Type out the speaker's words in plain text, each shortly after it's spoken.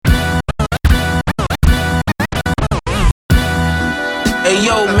Hey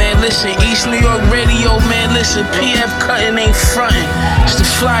yo, man, listen, EastNYRadio, man, listen, PF Cuttin' ain't frontin'. It's the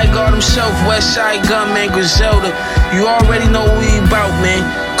fly guard himself, Westside Gunman Griselda. You already know what we about, man.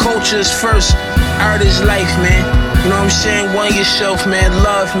 Culture is first, art is life, man. You know what I'm saying? One yourself, man,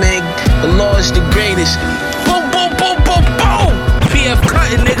 love, man. The law is the greatest. Boom, boom, boom, boom, boom. PF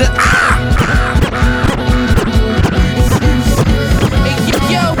Cuttin', nigga. Ah!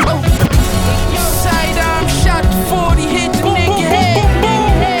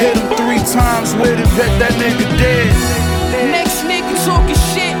 Times with it, bet that nigga dead. Next nigga talking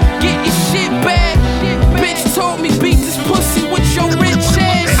shit, get your shit back. Bitch told me beat this pussy with your rich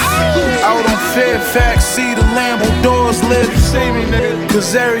ass. Out on Fairfax, see the Lambo doors lit. See me, nigga.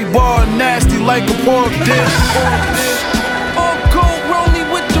 Cause every bar nasty like a pork dish. All gold rolling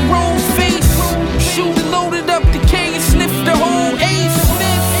with the rose face. Shooter loaded up the K and sniff the whole ace.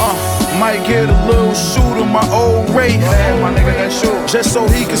 Might get a little shoot in my old Wraith. My nigga that shoot. Just so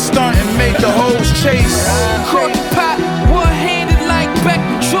he can stunt and make the hoes chase. Crook pot, one-handed like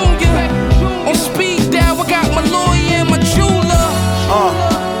Beckham Jr. On speed dial, I got my lawyer and my jeweler.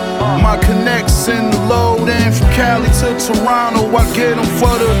 My connects in the load in from Cali to Toronto. I get them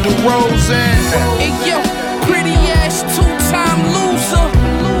for the DeRozan. Hey yo, pretty ass two-time loser.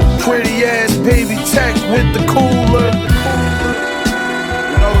 Pretty ass baby tech with the cooler.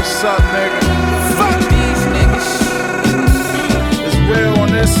 What's up, nigga? Fuck these niggas. It's real on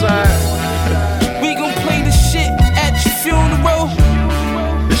this side. We gon' play this shit at your funeral.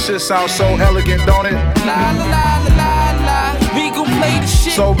 This shit sounds so elegant, don't it? La la la la la la. We gon' play this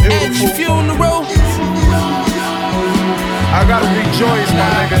shit so at your funeral. I gotta rejoice, my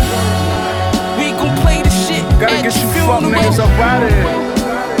nigga. We gon' play this shit gotta at get your you funeral. fuck niggas up out of here.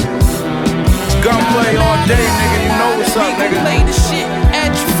 Gunplay all day, nigga. You know what's up, nigga. We gon' play this shit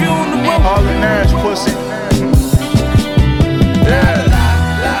at your funeral. All in Nash, pussy. Yeah.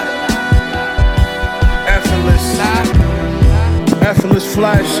 Effortless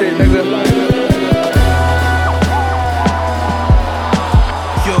fly shit, nigga.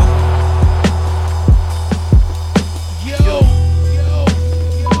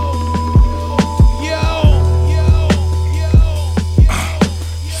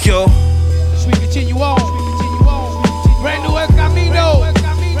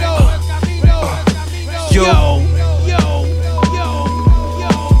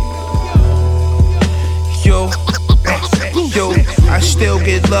 Still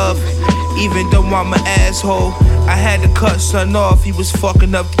get love, even though I'm an asshole. I had to cut son off, he was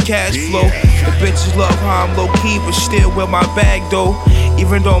fucking up the cash flow. The bitches love how I'm low-key, but still wear my bag though.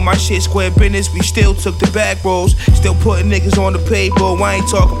 Even though my shit square business, we still took the back rolls. Still putting niggas on the payroll, I ain't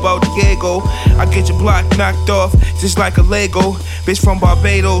talking about Diego. I get your block knocked off, just like a Lego. Bitch from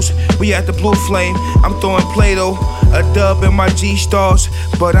Barbados, we at the Blue Flame, I'm throwing Play-Doh. A dub in my G-Stars,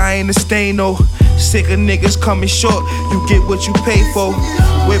 but I ain't a stain though. Sick of niggas coming short, you get what you pay for.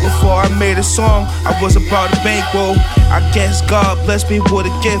 Way before I made a song, I was about a bankroll. I guess God blessed me with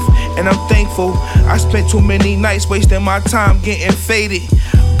a gift, and I'm thankful. I spent too many nights wasting my time getting faded.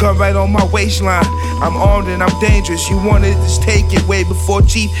 Gun right on my waistline, I'm armed and I'm dangerous. You wanted to take it way before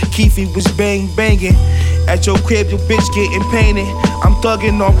Chief Keefy was banging. At your crib, your bitch getting painted. I'm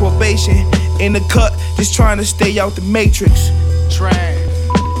thugging on probation, in the cut, just trying to stay out the matrix. Trash.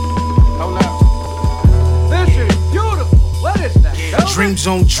 Hold up. This is beautiful. What is that? Dreams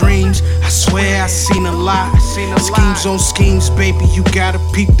on dreams, I swear I seen a lot. Schemes on schemes, baby, you gotta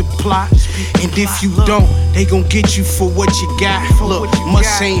peep the plot. And if you don't, they gon' get you for what you got. Look,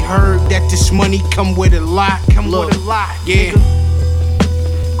 must ain't heard that this money come with a lot. Look, yeah.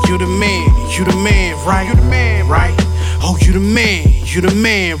 You the man, right? You the man, right? Oh, you the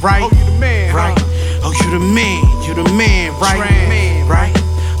man, right? Right. Oh, you the man, right?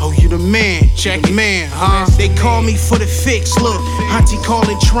 Oh, you the man, check man, huh? They call me for the fix, look. Auntie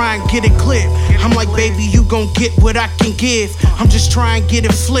calling, try and get it clear. I'm like, baby, you gon' get what I can give. I'm just trying to get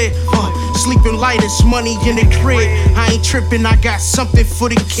it flip. Sleeping light, it's money in the crib. I ain't tripping, I got something for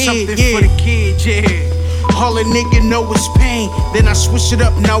the kid. Yeah. All a nigga know is pain. Then I switch it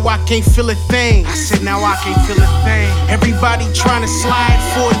up, now I can't feel a thing. I said now I can't feel a thing. Everybody trying to slide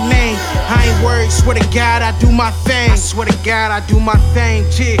for a name. I ain't worried, swear to God I do my thing. I swear to God I do my thing,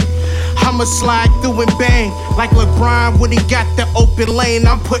 yeah. I'ma slide through and bang. Like LeBron when he got the open lane.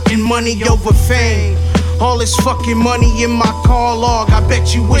 I'm putting money over fame. All this fucking money in my car log. I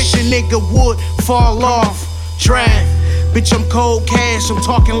bet you wish a nigga would fall off. Draft. Bitch, I'm cold cash, I'm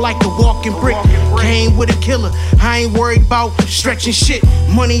talking like a walking brick. Came with a killer, I ain't worried about stretching shit.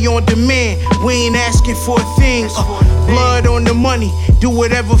 Money on demand, we ain't asking for a thing. Blood on the money, do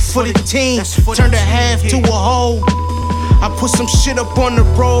whatever for the team. Turn the half to a whole. I put some shit up on the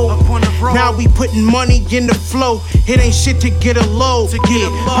road. Now we putting money in the flow. It ain't shit to get a load. Yeah,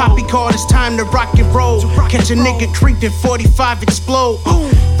 Poppy called, it's time to rock and roll. Catch a nigga creeping, 45 explode.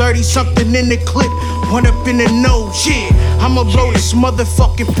 30 something in the clip, one up in the nose. Yeah, I'ma blow this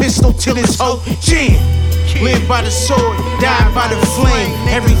motherfucking pistol till this hoe. Yeah. Live by the sword, die by the flame.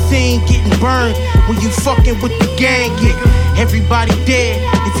 Everything getting burned when you fucking with the gang. Yeah, everybody dead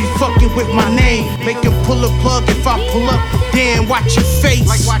if you fucking with my name. Make him pull a plug if I pull up. Damn, watch your face.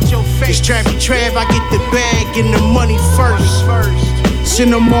 Like watch your face. It's Travy Trav, I get the bag and the money first.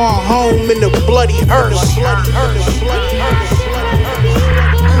 Send them all home in the bloody hearse.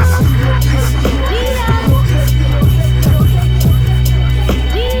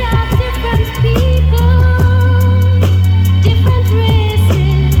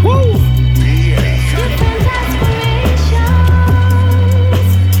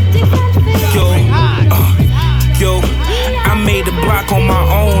 On my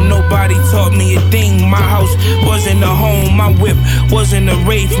own, nobody taught me a thing. My house wasn't a home, my whip wasn't a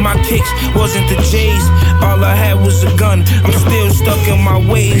Wraith, my kicks wasn't the J's. All I had was a gun. I'm still stuck in my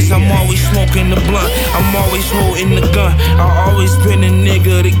ways. I'm always smoking the blunt, I'm always holding the gun. I always been a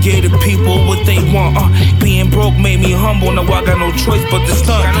nigga to give the people what they want. Being broke made me humble, now I got no choice but to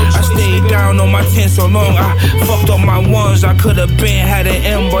stunt. I stayed down on my 10 so long, I fucked up my ones. I could've been had an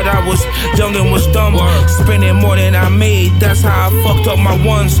M, but I was young and was dumb. Spending more than I made, that's how I fucked up my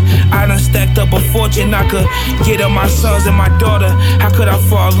ones. I done stacked up a fortune I could get on my sons and my daughter. How could I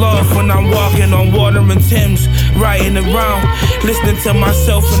fall off when I'm walking on water and Thames, riding around, listening to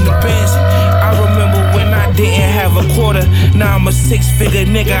myself in the Benz? I remember when I didn't have a quarter. Now I'm a 6-figure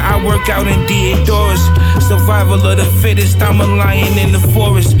nigga, I work out in the indoors. Survival of the fittest, I'm a lion in the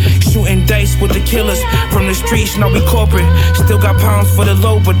forest. Shooting dice with the killers from the streets, now we corporate. Still got pounds for the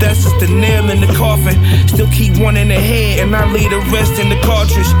low, but that's just the nail in the coffin. Still keep one in the head and I leave the rest in the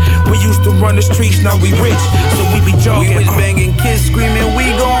cartridge. We used to run the streets, now we rich, so we be jogging. We was banging kids screaming, we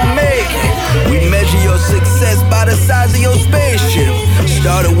gon' make it. We measure your success by the size of your spaceship.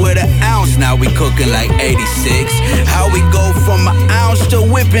 Started with an ounce, now we cooking like 86. How we go from an ounce to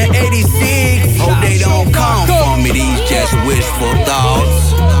whipping 86? Hope they don't come for me, these just wishful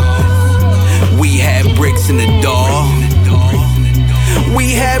thoughts. We had bricks in the door.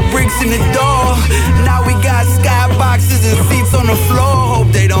 We had bricks in the door. Now we got skyboxes and seats on the floor.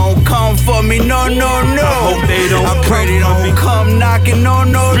 Hope they don't come for me, no, no, no. Hope they don't I pray they don't come knocking, no,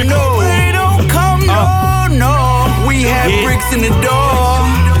 no, no. They don't come, no, no. We had bricks in the door.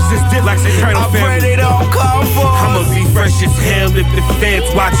 Just did like the Colonel family. I pray they don't come for us. I'ma be fresh as hell if the fans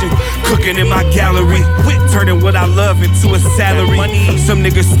watching. Cooking in my gallery, turning what I love into a salary. Some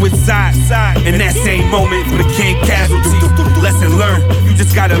niggas switch sides in that same moment became casualties. Lesson learned, you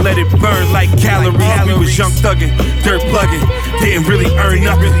just gotta let it burn like calories. We was young thuggin', dirt plugging, didn't really earn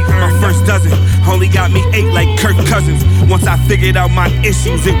nothing. My first dozen only got me 8 like Kirk Cousins. Once I figured out my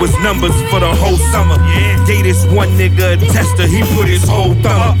issues, it was numbers for the whole summer. Gave this one nigga a tester, he put his whole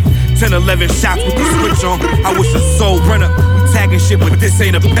thumb up. 10, 11 shots with the switch on. I was a soul runner. We tagging shit, but this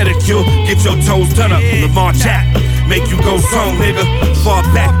ain't a pedicure. Get your toes done up. Lamar Jack, make you go zone, nigga. Fall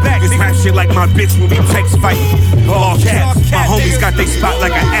back. This rap shit like my bitch when we text fight. All caps. My homies got they spot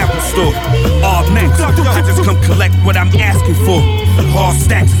like an Apple store. All max. I just come collect what I'm asking for. All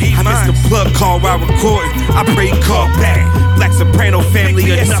stacks. I missed the plug call while recording. I pray he call back. Black Soprano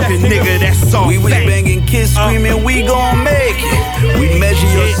family or nothing, nigga. That's all. We was banging kids screaming, we gon' make it. We measure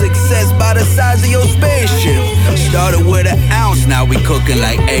your success by the size of your spaceship. Started with an ounce, now we cooking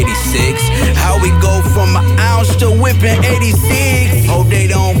like 86. How we go from an ounce to whipping 86? Hope they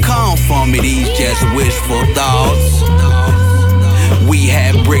don't come for me, these just wishful thoughts. We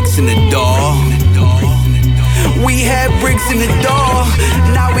had bricks in the door. We had bricks in the door.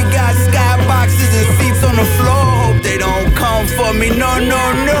 Now we got skyboxes and seats on the floor. Hope they don't come for me, no, no,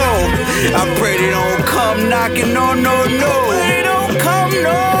 no. I pray they don't come knocking, no, no, no. They don't come,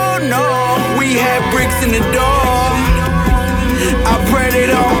 no, no. We had bricks in the door. I pray they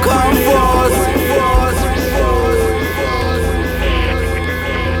don't come for us.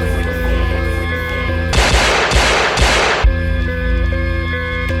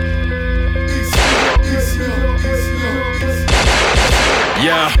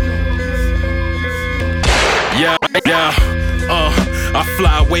 I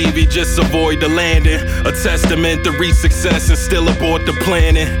fly wavy, just avoid the landing. A testament to reach success and still abort the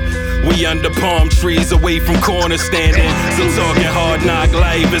planning. We under palm trees, away from corner standing. So talking hard knock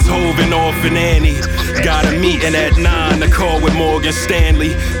life is hoving off in Annie. Got a meeting at 9, the call with Morgan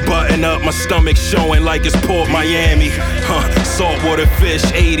Stanley. Button up, my stomach showing like it's Port Miami. Saltwater fish,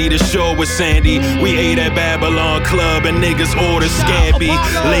 80, the shore with Sandy. We ate at Babylon Club and niggas ordered scampi.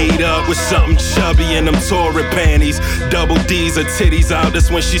 Laid up with something chubby in them torrid panties. Double D's her titties out, that's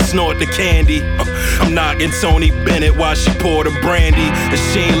when she snort the candy. I'm knocking Tony Bennett while she poured the brandy. And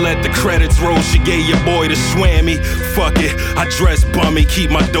she ain't let the credits roll, she gave your boy the swammy. Fuck it, I dress bummy, keep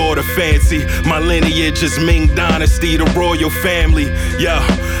my daughter fancy. My lineage is Ming Dynasty, the royal family. Yo,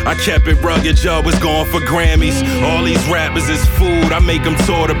 I kept it rugged, y'all was going for Grammys. All these rappers is food, I make them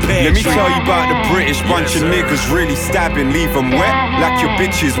tour the pantry. Let me tell you about the British, bunch of niggas really stabbing, leave them wet. Like your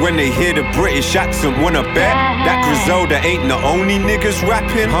bitches when they hear the British accent, wanna bet that Griselda ain't the only niggas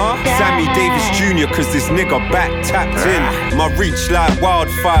rapping, huh? Sammy Davis Jr., cause this nigga back tapped in. My reach like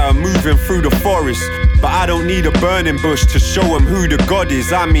wildfire moving through the forest. But I don't need a burning bush to show him who the god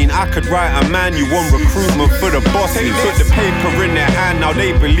is. I mean, I could write a manual on recruitment for the bosses. Put the paper in their hand, now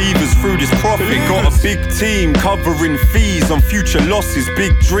they believers through this profit. Got a big team covering fees on future losses.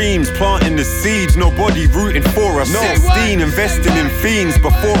 Big dreams, planting the seeds, nobody rooting for us. 16, investing in fiends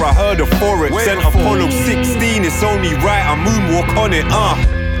before I heard of Forex. Sent Apollo 16, it's only right I moonwalk on it,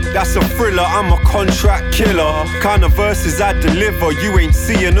 That's a thriller, I'm a contract killer. Kind of verses I deliver, you ain't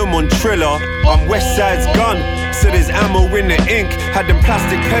seeing them on Triller. I'm Westside's gun, so there's ammo in the ink. Had them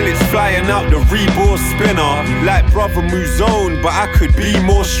plastic pellets flying out the rebore spinner. Like Brother Muzone, but I could be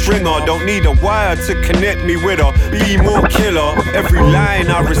more stringer. Don't need a wire to connect me with her, be more killer. Every line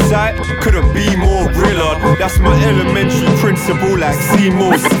I recite couldn't be more realer. That's my elementary principle, like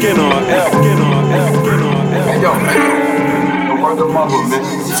Seymour Skinner. Yo, man.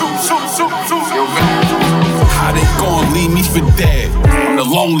 How they gon' leave me for dead? I'm the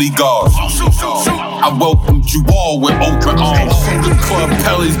lonely guard. I welcomed you all with open arms. The club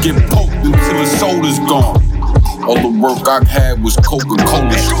pellies get poked until the soda's gone. All the work I had was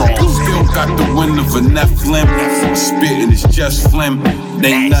Coca-Cola strong. Still got the wind of a Nephilim. Spittin' is just phlegm.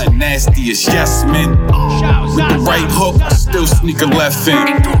 They ain't nothing nasty as yes men. With the right hook, I still sneak a left in.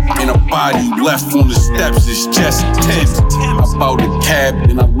 And a body left on the steps is just 10. I bought a cab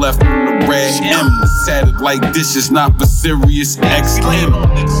and I left on the red M. The satellite dish is not for Sirius XM.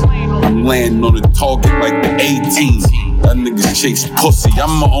 I'm laying on the target like the 18. That niggas chase pussy,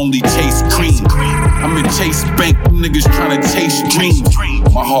 I'ma only chase cream. I'm in Chase Bank, niggas tryna chase dreams.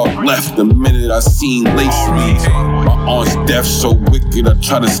 My heart left the minute I seen lace leaves. My aunt's death so wicked, I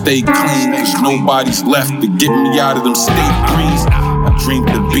try to stay clean. Cause nobody's left to get me out of them state greens. I dreamed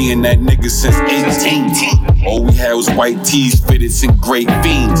of being that nigga since 18. All we had was white tees, fitteds, and great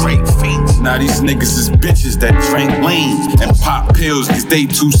fiends. Now these niggas is bitches that drank lean and pop pills cause they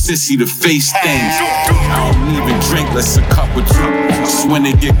too sissy to face things. I don't even drink less a cup or two. Just when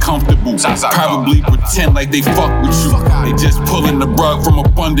they get comfortable, probably pretend like they fuck with you. They just pulling the rug from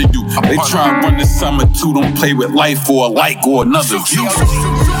up under you. They try and run the summer too, don't play with life or a like or another view.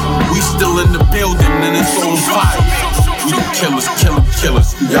 We still in the building and it's on fire. We the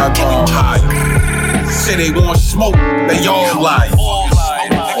killers, we got gon' hide. Say they want smoke, they all lie.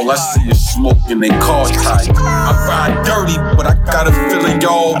 All I see is smoke and they car tight. I ride dirty, but I got a feeling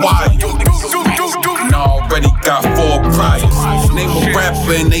y'all wired. And I already got 4 priors. Name a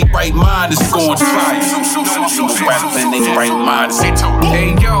rapper and they right mind is gon' try. Name a rapper and they right mind is gon' try.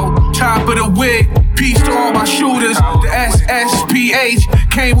 Hey yo, top of the wig. Peace to all my shooters. The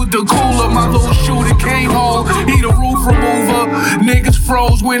SSPH came with the cooler. My little shooter came home. He the roof remover. Niggas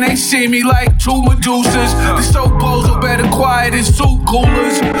froze when they see me like 2 Medusas. The soap bozo better quiet as 2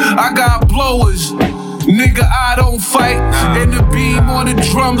 coolers. I got blowers. Nigga, I don't fight. And the beam on the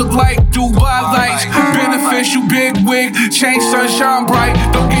drum look like Dubai lights. Beneficial big wig. Change sunshine bright.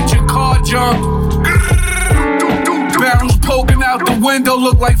 Don't get your car jumped. Barrels poking out the window,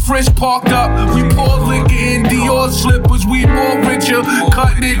 look like Frisk parked up. We pour liquor in Dior slippers, we more richer.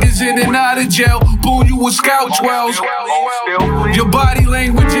 Cut niggas in and out of jail, boom, you with scout 12s. Your body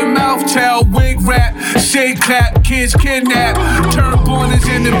language, your mouth tell, wig rap, shake clap, kids kidnap. Turn corners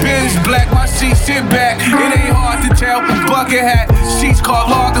in the biz, black, my seat sit back. It ain't hard to tell, bucket hat, seats called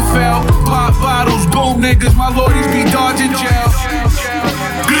Lagerfeld. Pop bottles, boom niggas, my lordies be dodging jail.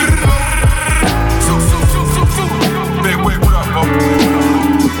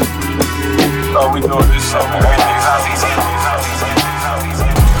 Oh, we doing this show, man. Everything's out easy.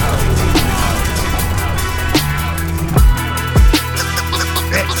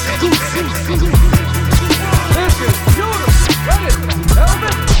 This is beautiful. What is that,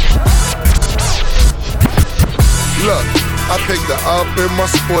 Elvis? Look, I picked her up in my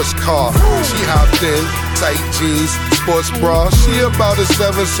sports car. She hopped in, tight jeans, sports bra. She about a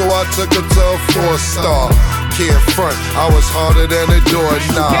 7, so I took her to a 4-star. Can't front, I was harder than a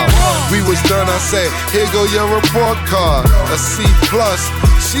doorknob. We was done, I said, here go your report card. A C+.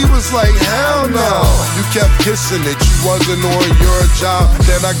 She was like, hell no. You kept kissing it, you wasn't on your job.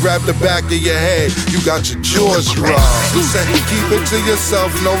 Then I grabbed the back of your head, you got your jaws robbed. You said, keep it to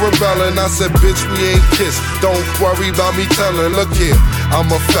yourself, no rebelling. I said, bitch, we ain't kissed. Don't worry about me telling. Look here,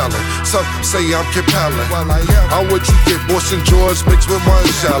 I'm a felon. Some say I'm compelling. I'm what you get, Boston George mixed with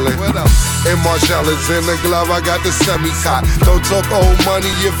Margiela. And Margiela's in the glove, I got the semi-cot. Don't talk old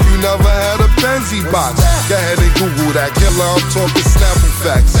money if you never had a Benzie box. Go ahead and Google that, killer, I'm talking Snapple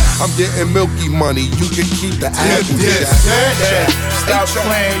facts. I'm getting milky money, you can keep the apple jack. Stop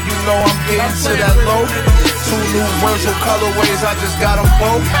playing, you know I'm getting to that low. 2 new Virgil colorways, I just got them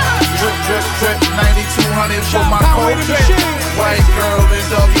both. Drip, drip, drip, 9200 for my coat. White girl and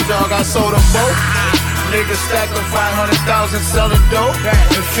doggy dog, I sold them both. Niggas stacking 500,000 selling dope.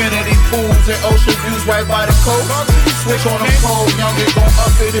 Infinity pools and ocean views right by the coast. Switch on the pole, youngin' gon'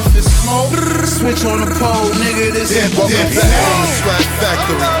 up it if it's smoke. Switch on the pole, nigga, this is welcome back on the Swag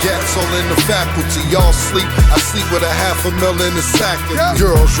Factory. Gats all in the faculty, y'all sleep. I sleep with $500,000 in the sack.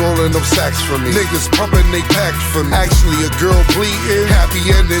 Girls rolling them sacks for me. Niggas pumping they packs for me. Actually, a girl bleeding, happy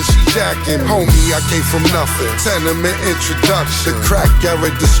ending, she jacking. Homie, I came from nothing. Tenement introduction, the crack era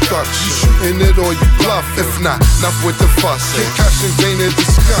destruction. You shooting it or you bluff. If not, enough with the fuss. Concussions ain't a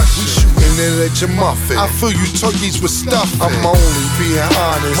discussion. We shooting it at your muffin. I fill you turkeys with stuff. I'm only being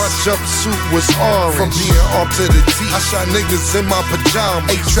honest. My jumpsuit was orange. From being up to the teeth, I shot niggas in my pajamas.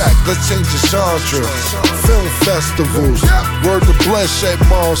 8-track, let's change the genre. Film festivals. Word to Blanchette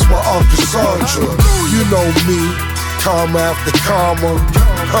Moms, my Uncle Sandra. You know me, karma after karma.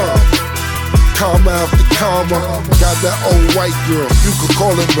 Karma after karma. Got that old white girl, you could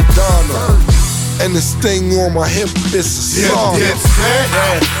call it Madonna. And this thing on my hip is a song.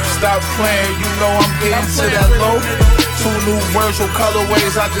 Stop playing, you know I'm getting to that low. 2 new Virgil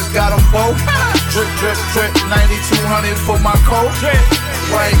colorways, I just got them both. Drip, drip, drip, 9200 for my coat.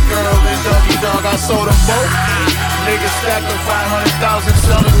 White girl and doggy dog, I sold them both. Niggas stacking 500,000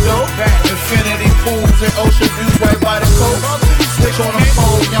 selling dope. Infinity pools and ocean views right by the coast. Switch on the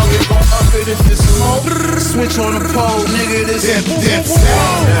pole, youngin' gon' up it if it's smoke. Switch on the pole, nigga, this is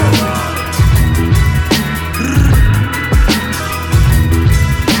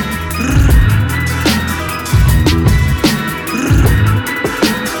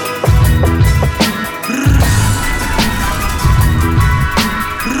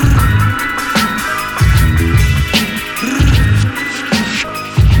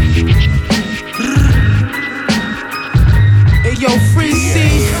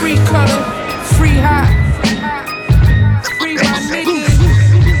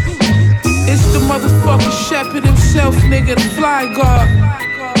nigga, the fly guard.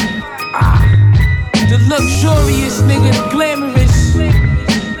 The luxurious nigga, the glamorous.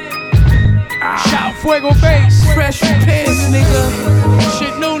 Shout Fuego Bass. Fresh pants, nigga.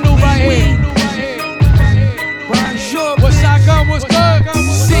 Shit new right here. What's that gun? What's good?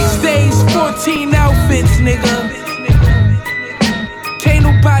 6 days, 14 outfits, nigga. Can't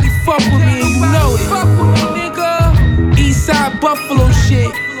nobody fuck with me, and you know it. Fuck with me, nigga. Eastside Buffalo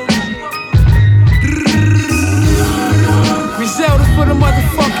shit. Griselda for the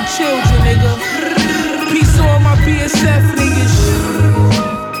motherfucking children, nigga. Peace to all my BSF niggas.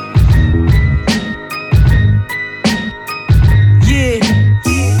 Yeah,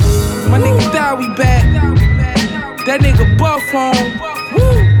 my nigga die, we back. That nigga Buff home.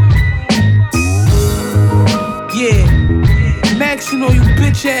 Woo. Yeah, maxing on you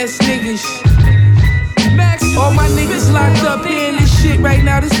bitch ass niggas. All my niggas locked up here in this shit right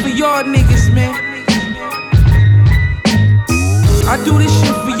now. This for y'all niggas, man. I do this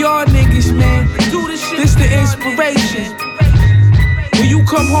shit for y'all niggas, man. This the inspiration. When you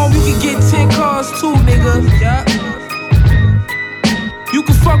come home, you can get 10 cars too, nigga. You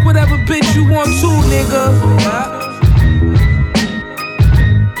can fuck whatever bitch you want to, nigga.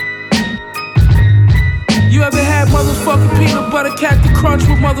 You ever had motherfucking peanut butter Captain Crunch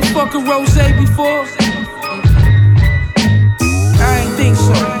with motherfucking rosé before? I ain't think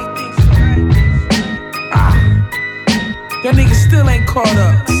so. Y'all niggas still ain't caught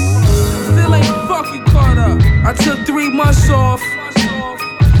up. Still ain't fucking caught up. I took 3 months off.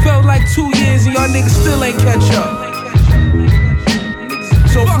 Felt like 2 years and y'all niggas still ain't catch up.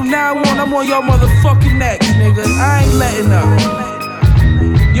 So from now on, I'm on y'all motherfucking necks, nigga. I ain't letting up.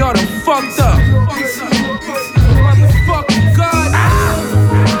 Y'all done fucked up. Motherfucking God.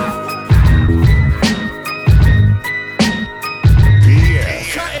 Yeah.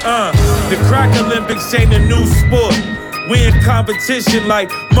 The crack Olympics ain't a new sport. We in competition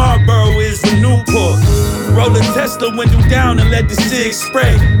like Marlboro is with Newport. Roll a Tesla window down and let the cig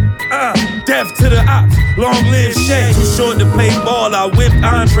spray. Death to the ops, long live Shay. Too short to play ball, I whipped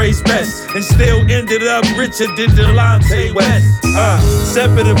Andre's best and still ended up richer than Delonte West.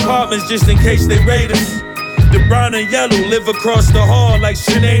 Separate apartments just in case they raid us. The brown and yellow live across the hall like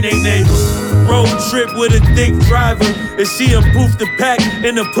Sinead neighbors. Road trip with a thick driver. If she improved the pack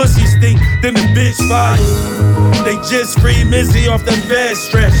and the pussy stink, then the bitch fire. They just free Mizzy off the fast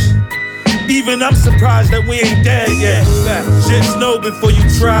stretch. Even I'm surprised that we ain't dead yet. Just know before you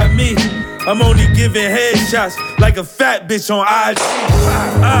try me, I'm only giving headshots like a fat bitch on IG.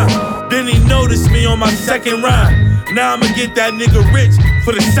 Then he noticed me on my second rhyme. Now I'ma get that nigga rich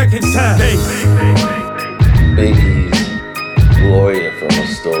for the second time. Biggie's Gloria from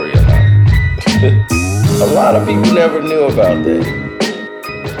Astoria. A lot of people never knew about that.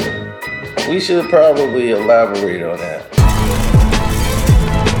 We should probably elaborate on that.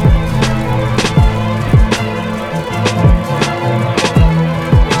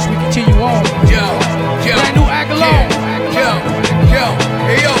 Should we continue on? Brand new Aguilar.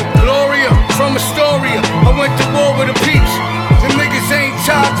 Hey yo, Gloria from Astoria. I went to war with the peeps. Them niggas ain't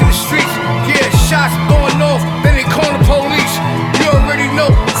tied to the streets. Yeah, shots going off, then they call the police. You already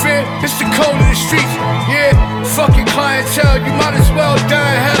know, fam, it's the code of the streets. Yeah, fucking clientele, you might as well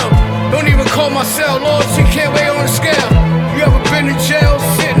die in hell. Don't even call my cell, Lord, she can't weigh on the scale. You ever been in jail,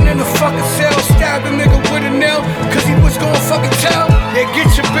 sitting in the fucking cell, stabbed a nigga with a nail, cause he was gonna fucking tell? Yeah, get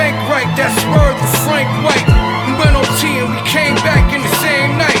your bank right, that's word to Frank White. We went on T and we came back in the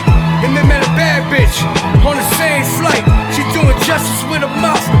same night. And then met a bad bitch on the same flight. She doing justice with a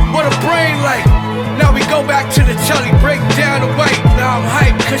mouth, what a brain like. Now we go back to the telly, break down the white. Now I'm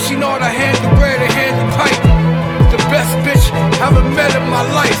hyped, cause she know how to handle bread and handle pipe. The best bitch I ever met in my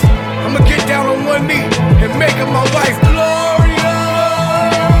life. I'ma get down on one knee and make her my wife. Gloria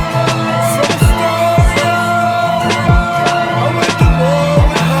from Astoria. I went to war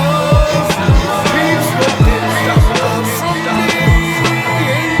with her. Peace but didn't stop love from me.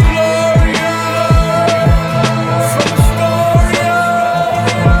 And Gloria from Astoria.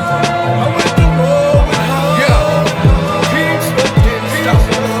 I went to war with her. Yeah, peace but didn't stop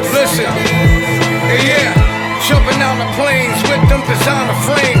love. Listen, yeah, jumping out the planes with them designer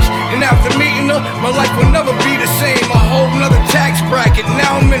frames. And after meeting her, my life will never be the same. A whole nother tax bracket,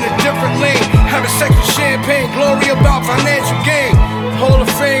 now I'm in a different lane. Having sex with champagne, glory about financial gain. Hall of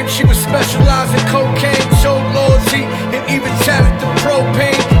Fame, she was specialized in cocaine. Showed loyalty and even chatted the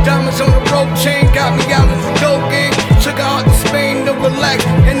propane. Diamonds on the rope chain, got me out of the dope game. Took her out to Spain to relax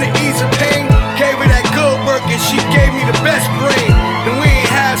and to ease her pain. Gave her that good work and she gave me the best brain. And we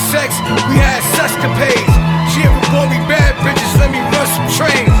ain't had sex, we had sescapades. She ever bought me bad bitches, let me run some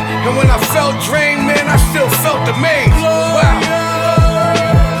trains. And when I felt drained, man, I still felt amazed. Wow.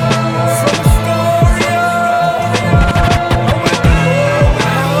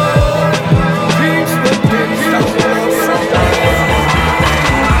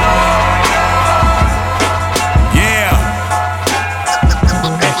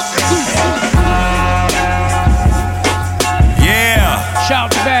 Shout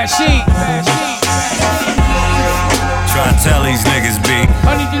out to Bad Sheet. Try to tell these niggas be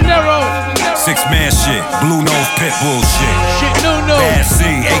Honey De Niro. 6-man shit, blue nose pit bull shit. Shit no. Bad C,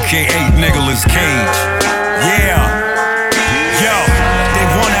 aka Nicolas Cage. Yeah. Yo, they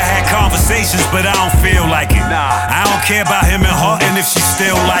wanna have conversations, but I don't feel like it. I don't care about him and her, and if she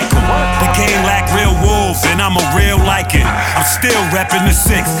still like him. The game lack real wolves, and I'm a real like it. I'm still reppin' the 6,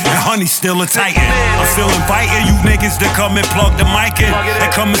 and Honey's still a titan. I'm still inviting you niggas to come and plug the mic in,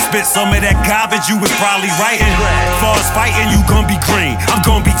 and come and spit some of that garbage you was probably writing. As far as fighting, you gon' be Green, I'm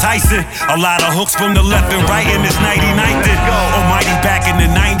gon' be Tyson. A lot of hooks from the left and right in this 99th. Almighty back in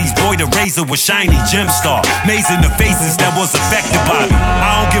the 90s, boy the razor was shiny, gem star. Mazing the faces that was affected by me.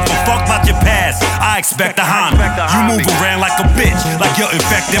 I don't give a fuck about your past, I expect a Honda. You move around like a bitch, like your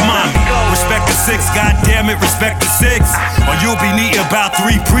infected mommy. Respect the 6, goddamn it, respect the 6. Or you'll be needing about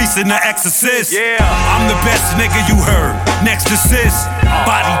 3 priests and the exorcist. I'm the best nigga you heard, next to sis.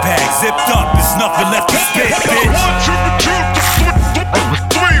 Body bag zipped up, there's nothing left to spit, bitch. 1, 2,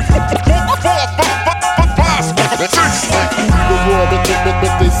 3, 4, 5, 6.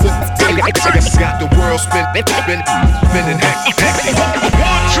 Got the world spinning. 1, 2, 3, 4,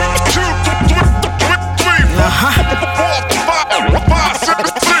 5,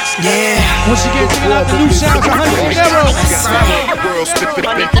 6. Yeah. Once again, checking out the new sounds of Honey De Niro.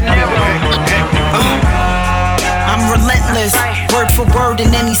 I'm relentless, word for word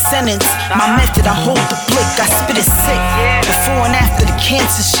in any sentence. My method, I hold the blick, I spit it sick. Before and after the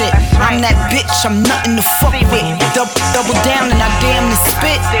cancer shit, I'm that bitch, I'm nothing to fuck with. Double down and I damn to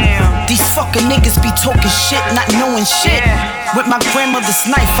spit. These fucking niggas be talking shit, not knowing shit. With my grandmother's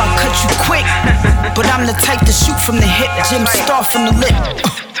knife, I'll cut you quick. But I'm the type to shoot from the hip, Jim Star from the lip.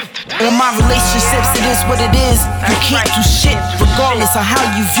 On my relationships, it is what it is. You can't do shit, regardless of how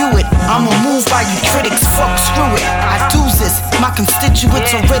you view it. I'ma move by you critics, fuck, screw it. I do this, my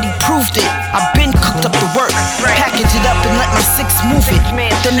constituents already proved it. I've been cooked up the work, package it up and let my six move it.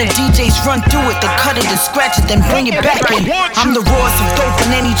 Then the DJs run through it, they cut it and scratch it, then bring it back in. I'm the rawest of dope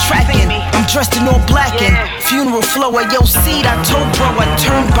in any tracking. I'm dressed in all black and funeral flow at yo seed. I told bro I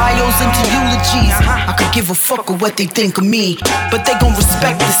turned bios into eulogies. I could give a fuck with what they think of me, but they gon'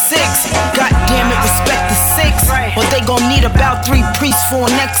 respect the six. God damn it, respect the six. Or they gon' need about 3 priests for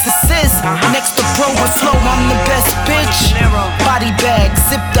an exorcist. Next to bro with flow, I'm the best bitch. Body bag,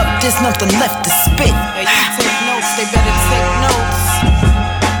 zipped up, there's nothing left to spit. Hey, you take notes, they better take notes.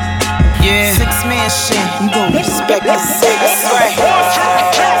 Yeah, 6-man shit, you gon' respect the six.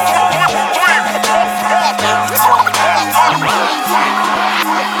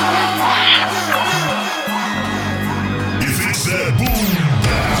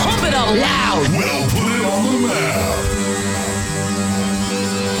 Loud. We'll put it on the map.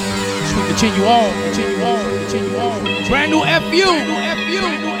 We continue on. Brand new FU.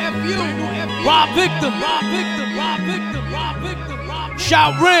 Rob victim.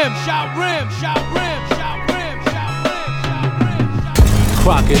 Shout rim.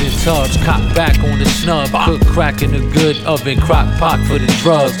 Crockett and Tubbs, cock back on the snub. Cook crack in the good oven, crock pot for the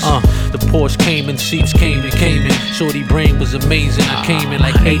drugs. The Porsche came in, seats came in. Shorty brain was amazing. I came in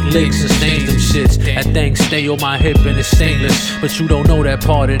like 8 licks and stained them shits. That thing stay on my hip and it's stainless. But you don't know that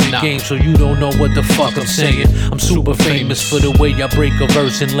part of the game, so you don't know what the fuck I'm saying. I'm super famous for the way I break a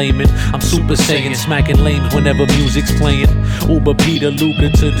verse in layman. I'm super saiyan, smacking lanes whenever music's playing. Uber Peter Luca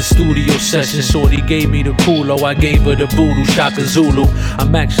to the studio session. Shorty gave me the culo, I gave her the voodoo, Shaka Zulu.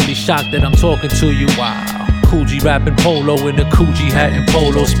 I'm actually shocked that I'm talking to you. Wow. Coogee rapping polo in a Coogee hat and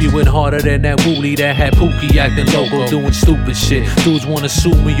polo, spewing harder than that Wooly that had Pookie acting loco, doing stupid shit. Dudes wanna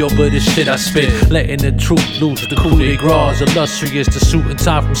sue me over the shit I spit, letting the truth loose. The coup de grace, illustrious, the suit and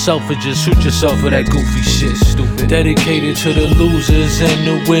tie from Selfridges. Shoot yourself for that goofy shit, stupid. Dedicated to the losers and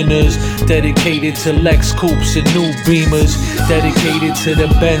the winners, dedicated to Lex Coupes and new Beamers, dedicated to the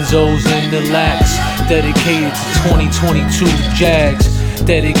Benzos and the Lacs, dedicated to 2022 Jags.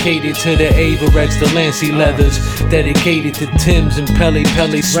 Dedicated to the Averex, the Lancy leathers. Dedicated to Timbs and Pele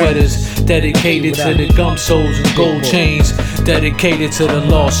sweaters. Dedicated to the gum soles and gold chains. Dedicated to the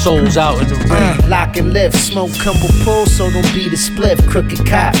lost souls out in the rain. Lock and lift, smoke, cumble, pull, so don't be the spliff. Crooked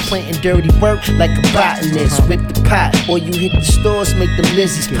cop, planting dirty work like a botanist. Whip the pot, or you hit the stores, make them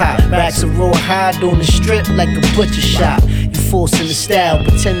Lizzies pop. Racks of raw hide on the strip like a butcher shop. You forcing the style,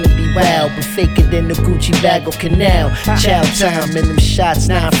 pretend to be wild, but fake it in the Gucci bag or canal. Chow time and them shots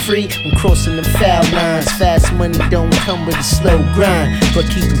not free. I'm crossing them foul lines. Fast money don't come with a slow grind, but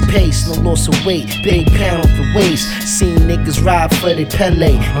keeping pace, no loss of weight. Big pound off the waist. Seen niggas ride for the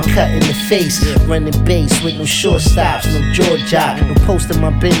Pele and cut in the face. Running base with no short stops, no jaw job. No posting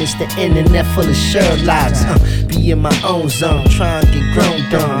my business, the internet full of Sherlocks. Be in my own zone, try and get grown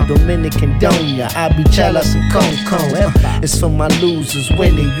done. Dominican Donia, I be jealous and con. It's for my losers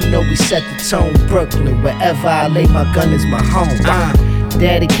winning, you know we set the tone. Brooklyn, wherever I lay my gun is my home.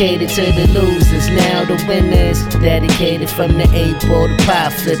 Dedicated to the losers, now the winners. Dedicated from the 8-ball to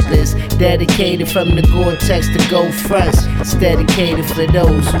pie flippers. Dedicated from the Gore-Tex to Gold Fronts. It's dedicated for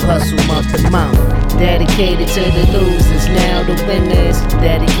those who hustle month to month. Dedicated to the losers, now the winners.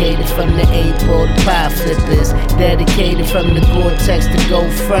 Dedicated from the 8-ball to pie flippers. Dedicated from the Gore-Tex to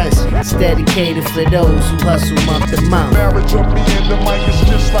Gold Fronts. It's dedicated for those who hustle month to month. Marriage of me and the mic is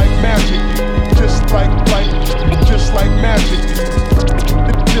just like magic. Just like magic.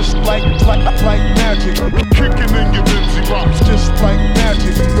 Just like magic, kicking in your Lindsay rocks, just like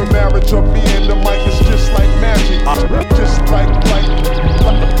magic. The marriage of me and the mic is just like magic, just like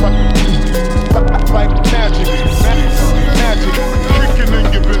magic, kicking in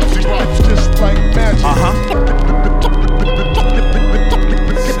your Lindsay rocks, just like magic.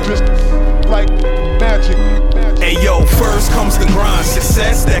 Just like magic. Hey yo, first comes the grind,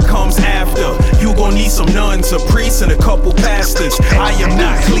 success that comes after. You gon' need some nuns, a priest, and a couple pastors. I am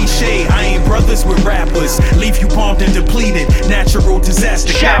not cliche, I ain't brother brothers with rappers. Leave you bombed and depleted. Natural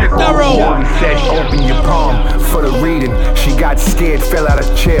disaster. Shorty said, open your palm for the reading. She got scared, fell out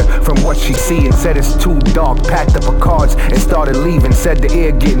of chair from what she see and said it's too dark. Packed up her cards and started leaving. Said the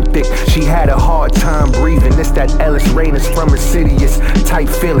air getting thick. She had a hard time breathing. It's that Ellis Rainers from Insidious. Tight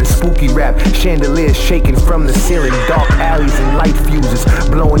feeling, spooky rap. Chandeliers shaking from the ceiling. Dark alleys and light fuses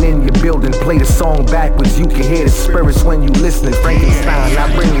blowing in your building. Play the song backwards. You can hear the spirits when you listening. Frankenstein,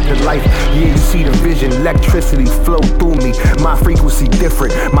 I bring it to life. Yeah, you see the vision. Electricity flow through me. My frequency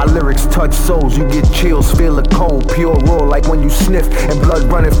different. My lyrics touch souls. You get chills, feel the cold. Pure raw like when you sniff and blood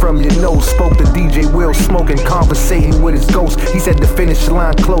running from your nose. Spoke to DJ Will, smoking, conversating with his ghost. He said the finish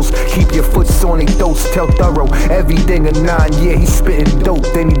line close. Keep your foot on they throats. Tell Thorough everything a 9. Yeah, he spitting dope.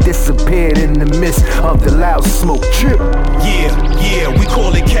 Then he disappeared in the midst of the loud smoke. Chip. Yeah, we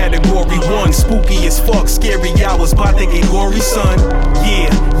call it category 1. Spooky as fuck, scary hours, about to get gory, son.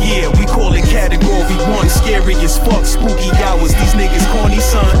 Yeah, we call it category 1. Scary as fuck, spooky hours, these niggas corny,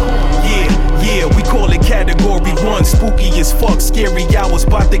 son. Yeah, we call it category 1. Spooky as fuck, scary hours,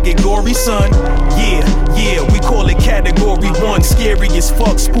 about to get gory, son. Yeah, we call it category 1. Scary as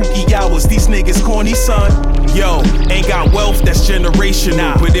fuck, spooky hours, these niggas corny, son. Yo, ain't got wealth, that's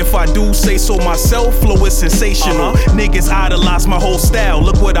generational. But if I do say so myself, flow is sensational. Niggas idolize my whole style,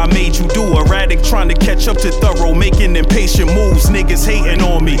 look what I made you do. Erratic trying to catch up to Thorough, making impatient moves. Niggas hating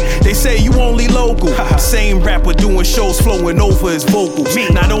on me, they say you only local. Same rapper doing shows, flowing over his vocals.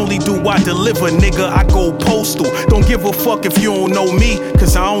 Not only do I deliver, nigga, I go postal. Don't give a fuck if you don't know me,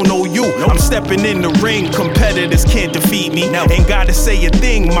 cause I don't know you. I'm stepping in the ring, competitors can't defeat me. Ain't gotta say a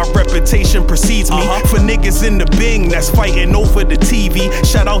thing, my reputation precedes me. For niggas in the Bing that's fighting over the TV,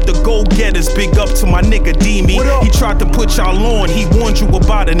 shout out the go-getters, big up to my nigga D-Me. He tried to put y'all on, he warned you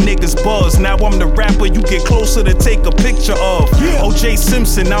about a nigga's buzz. Now I'm the rapper you get closer to take a picture of. O.J.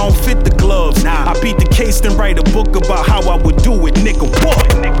 Simpson, I don't fit the gloves. I beat the case then write a book about how I would do it, nigga,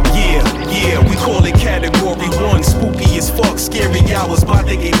 what? Yeah, we call it category 1. Spooky as fuck, scary hours, about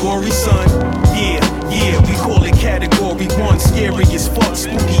to get gory, son. Yeah, we call it category 1. Scary as fuck,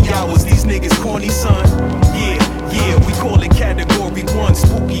 spooky hours, these niggas corny, son. Yeah, we call it category 1.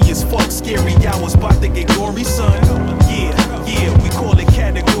 Spooky as fuck, scary hours, about to get gory, son. Yeah, we call it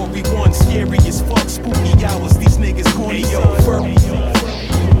category 1. Scary as fuck, spooky hours, these niggas corny, son.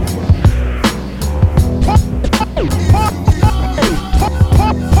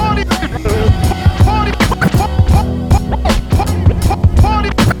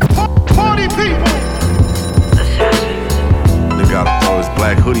 Party people. They gotta throw his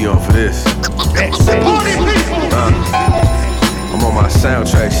black hoodie on for this. Party people. I'm on my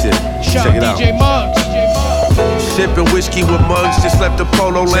soundtrack shit. Check it out. DJ Muggs. Sipping whiskey with mugs, just left the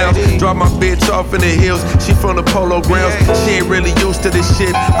polo lounge. Drop my bitch off in the hills, she from the polo grounds. She ain't really used to this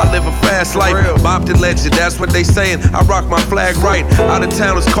shit, I live a fast life. Mobbed and legend, that's what they saying. I rock my flag right. Out of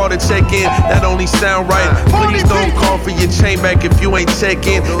town is called a check-in, that only sound right. Please don't call for your chain back if you ain't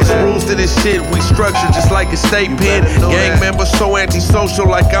check-in. It's rules to this shit, we structure just like a state pen. Gang members so antisocial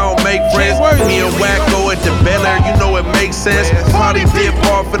like I don't make friends. Me and Wacko at the Bel Air, you know it makes sense. Probably dip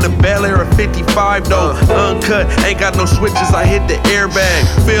off in the Bel Air at 55 though. Uncut, ain't got no switches, I hit the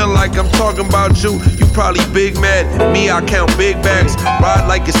airbag. Feel like I'm talking about you, you probably big mad. Me, I count big bags, ride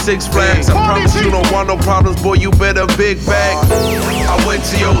like a Six Flags. I promise you don't want no problems, boy, you better big bag. I went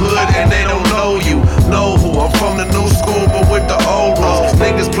to your hood and they don't know you. Know who? I'm from the new school, but with the old rules.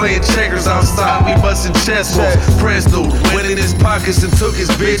 Niggas playing checkers outside, we bustin' chess moves. Prince dude went in his pockets and took his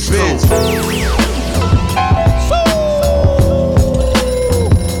bitch too.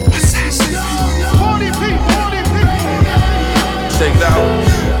 Check it out.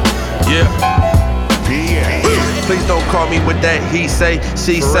 Yeah. Please don't call me with that he say,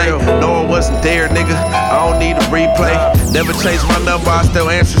 she say. No, I wasn't there, nigga. I don't need a replay. Never changed my number, I still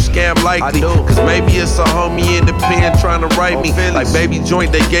answer scam likely. Cause maybe it's a homie in the pen trying to write me. Like Baby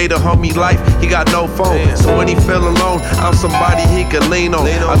Joint, they gave the homie life. He got no phone. So when he feel alone, I'm somebody he could lean on.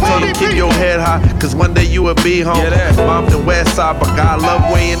 I told him keep your head high, cause one day you will be home. Mom the west side, but God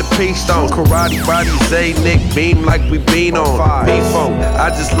love way in the Peach Stone. Karate body, Zay, Nick, beam like we been on. P-Phone, I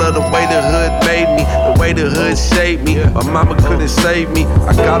just love the way the hood made me, the way the hood shaped me. My mama couldn't save me.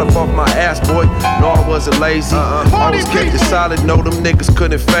 I got up off my ass, boy. No, I wasn't lazy. Always kept it solid. No, them niggas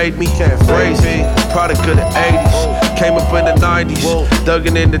couldn't fade me. Can't phrase me. Product of the 80s. Came up in the 90s.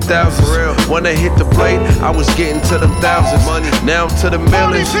 Thuggin' in the thousands. When I hit the plate, I was getting to them thousands. Now I'm to the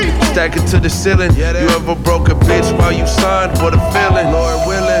millions. Stacking to the ceiling. You ever broke a bitch while you signed? What a feeling. Lord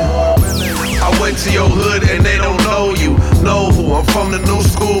willing. I went to your hood and they don't know you. know who. I'm from the new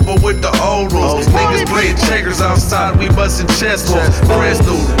school, but with the old rules. Niggas playing checkers outside, we bustin' chess moves. Press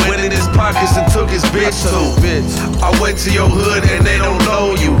through, went in his pockets and took his bitch too. I went to your hood and they don't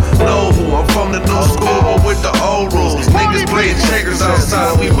know you. Know who? I'm from the new school, but with the old rules. Niggas playing checkers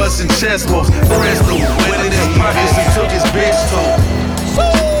outside, we bustin' chess moves. Press through, went in his pockets and took his bitch too.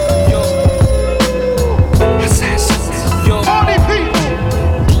 Yo, party people.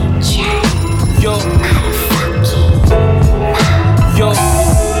 Yo, yo,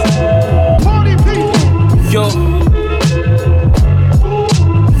 party people. Yo,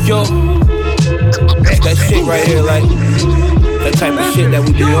 yo. That shit right here, like that type of shit that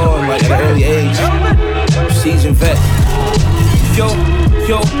we be on, like at an early age. Seasoned vet. Yo,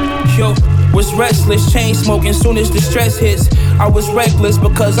 was restless, chain smoking. Soon as the stress hits, I was reckless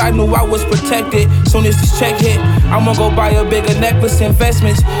because I knew I was protected. Soon as this check hit, I'ma go buy a bigger necklace.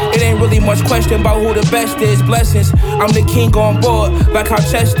 Investments, it ain't really much question about who the best is. Blessings, I'm the king on board, like how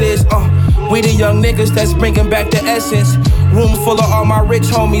chest is. We the young niggas that's bringing back the essence. Room full of all my rich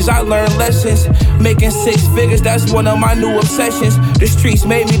homies, I learned lessons. Making 6 figures, that's one of my new obsessions. The streets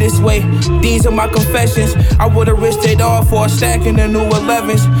made me this way, these are my confessions. I would've risked it all for a stack in the new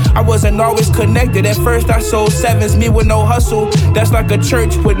 11s. I wasn't always connected, at first I sold 7s. Me with no hustle, that's like a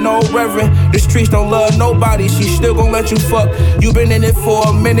church with no reverend. The streets don't love nobody, she still gon' let you fuck. You been in it for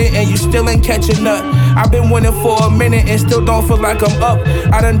a minute and you still ain't catching up. I've been winning for a minute and still don't feel like I'm up.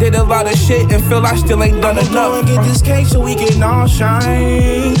 I done did a lot of shit and feel I still ain't done enough. Go and get this cake so we can all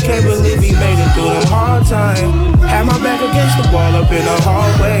shine. Can't believe we made it through them hard times. Had my back against the wall up in the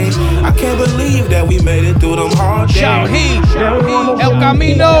hallway. I can't believe that we made it through them hard days. Shout he, El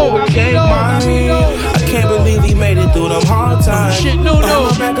Camino. I can't believe we made it through them hard times. Shit, no. Had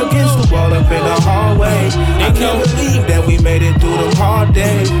my back against the wall up in the hallway. I can't believe that we made it through them hard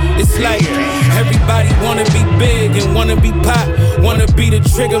days. It's like everybody wanna be big and wanna be pop. Wanna be the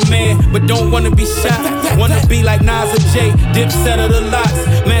trigger man, but don't wanna be shot. Wanna be like Nas or J, Dipset of the locks.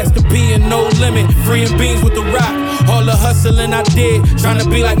 Master P and No Limit, freeing beans with the rock. All the hustling I did, tryna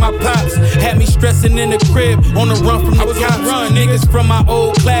be like my pops. Had me stressing in the crib, on the run from the cops. Niggas from my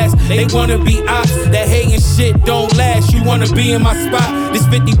old class, they wanna be ops. That hating shit don't last, you wanna be in my spot. This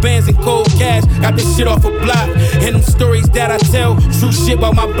 50 bands in cold cash, got this shit off a block. And them stories that I tell, true shit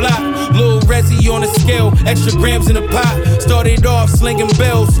about my block. Lil Rezzy on the scale, extra grams in the pot. Started off slinging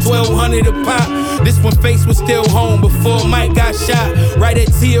bells, 1200 a pop. This one face was still home before Mike got shot. Right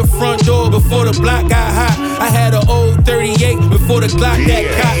at Tia front door before the block got hot. I had an old 38 before the Glock that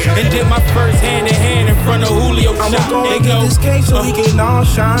cop. And did my first hand-to-hand in front of Julio shot. I'ma go and get this cake so we can all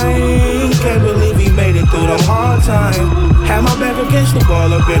shine. Can't believe we made it through them hard times. Had my back against the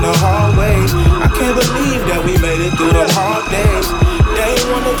wall up in the hallway. I can't believe that we made it through them hard days. They ain't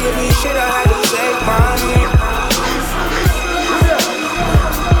wanna give me shit, I had to take mine.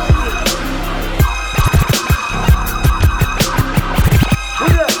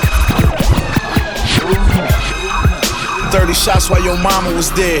 30 shots while your mama was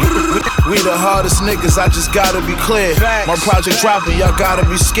dead. We the hardest niggas, I just gotta be clear. My project dropping, y'all gotta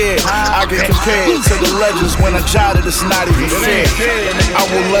be scared. I get compared to the legends when I jotted, it's not even fair. I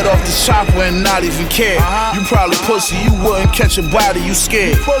will let off the chopper and not even care. You probably pussy, you wouldn't catch a body, you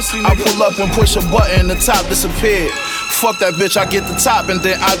scared. I pull up and push a button, the top disappeared. Fuck that bitch, I get the top and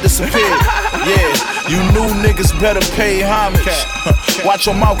then I disappear. Yeah, you new niggas better pay homage. Watch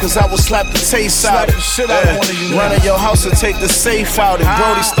your mouth cause I will slap the taste out of it. Run in your house and take the safe out it.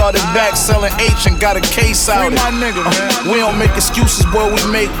 Brody started back selling H and got a case out it. We don't make excuses, boy, we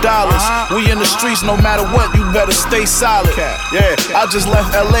make dollars. We in the streets, no matter what, you better stay solid. Yeah, I just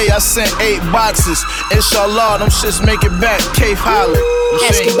left LA, I sent 8 boxes. Inshallah, them shits make it back, Cape Holland.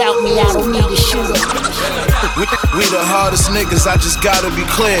 Ask about me, I don't need a shooter. We the hardest niggas, I just gotta be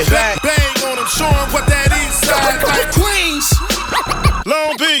clear. Bang on them, showing what that east side like. Queens,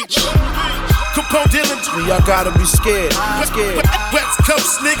 Long Beach, Capone Dillon. Y'all gotta be scared. West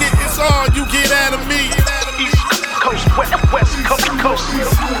Coast nigga, it's all you get out of me. East Coast, West Coast.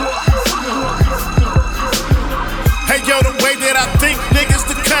 Hey yo, the way that I think, niggas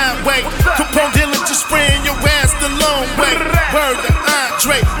the kind way. Capone Dillon just spraying your ass the long way. Word to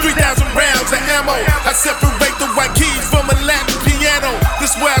Andre, 3,000 rounds of ammo. I separate the white keys from a Latin piano.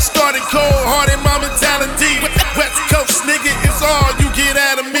 This where I started cold-hearted, my mentality. West Coast nigga, it's all you get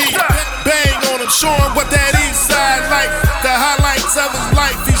out of me. Bang on him, showing what that east side like. The highlights of his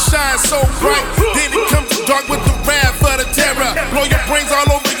life, he shines so bright. Then it comes to dark with the wrath for the terror. Blow your brains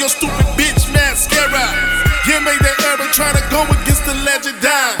all over your stupid bitch mascara. You made the error trying to go against the legend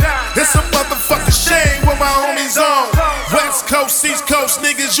dime. It's a motherfucking shame with my homies on. West Coast, East Coast,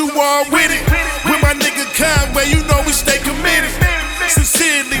 niggas, you all with it. With my nigga Conway, you know we stay committed.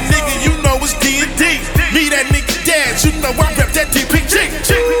 Sincerely, nigga, you know it's D&D. Me, that nigga Dad, you know I rep that DPG.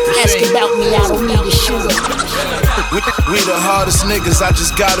 Ask about me, I don't need a shooter. We the hardest niggas, I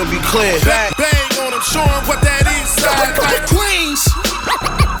just gotta be clear. Bang, bang on them, show 'em what that is. Side like Queens,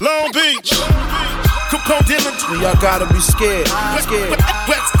 Long Beach, Capone Dillon. Y'all gotta be scared.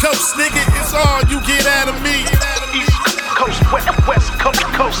 West Coast, nigga, it's all you get out of me. East Coast, West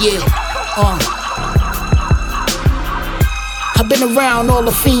Coast. Yeah, I've been around all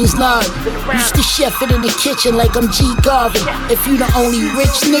the fiends nod. Used to chef it in the kitchen like I'm G. Garvin. If you the only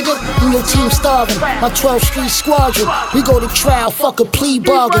rich nigga, then your team starving. My 12th Street squadron, we go to trial, fuck a plea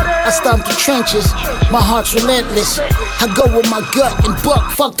bargain. I stomp the trenches, my heart's relentless. I go with my gut and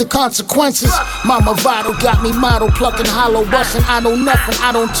buck, fuck the consequences. Mama Votto got me model, plucking hollow bustin'. I know nothing,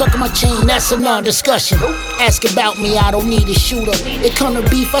 I don't tuck my chain, that's a non-discussion. Ask about me, I don't need a shooter. It come to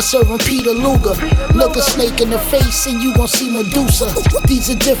beef, I serve 'em Peter Luger. Look a snake in the face and you gon' see Medusa. These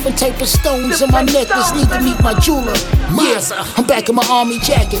are different type of stones in my necklace, need to meet my jeweler. Yes, I'm back in my army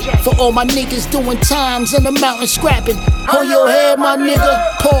jacket. For all my niggas doing times in the mountain scrapping. Hold your head, my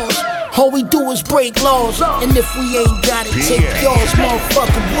nigga, pause. All we do is break laws. And if we ain't got it, take yours,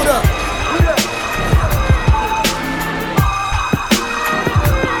 motherfucker, what up?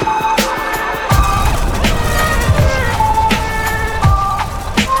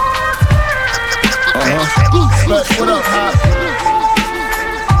 What up, Hot?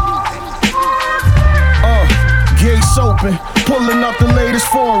 Gates open, pulling up the latest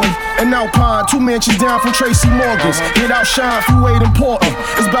foreign. An Alpine, 2 mansions down from Tracy Morgan's. Get outshine, freeway important.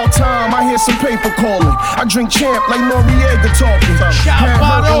 It's about time, I hear some paper calling. I drink champ like Noriega talking. Hand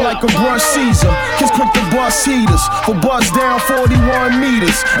hurting like a brush Caesar. Kids quick to bust heaters. For buzz down 41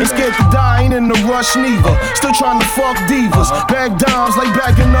 meters. Ain't scared to die, ain't in the rush neither. Still trying to fuck divas. Bag dimes like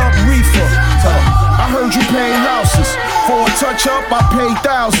bagging up reefer. I heard you paying houses. For a touch up, I pay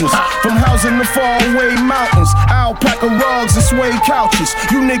thousands. From housing the faraway mountains. Alpaca rugs and suede couches.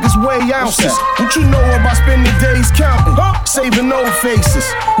 You niggas weigh ounces. What you know about spending days counting? Saving old faces.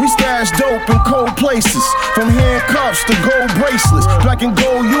 We stash dope in cold places. From handcuffs to gold bracelets. Black and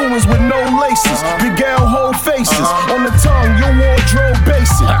gold Ewins with no laces. Big L whole faces. On the tongue, your wardrobe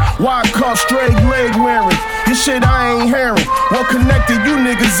basic. Wide cuff, straight leg wearing. Your shit I ain't hearing. Well connected, you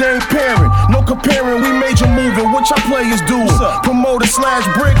niggas ain't pairing. No comparing, we major moving. What y'all players doing? Promoter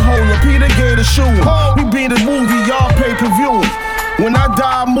 / brick holder, Peter Gator shoeing. We be the movie, y'all pay-per-viewing. When I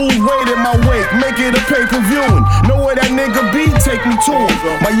die, move weight at my wake, make it a pay-per-viewing. Know where that nigga be, take me to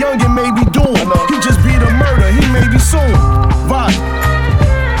him. My youngin' may be doing, he just beat a murder, he may be suing. Vibe.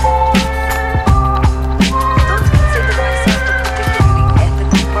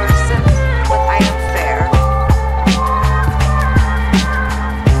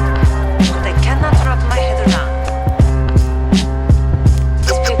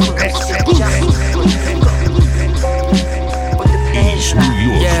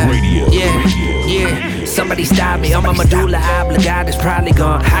 Somebody stop me, all my medulla oblongata's probably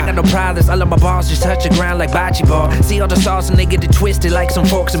gone. I got no problems, all of my balls just touch the ground like bocce ball. See all the sauce and they get it twisted like some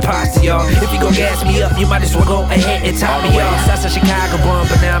forks and pasta, y'all. If you gon' gas me up, you might as well go ahead and top me off. That's a Chicago born,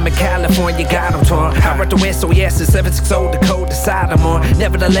 but now I'm in California, got them torn. I rep the West, so yes, it's 760 the code, the side I'm on.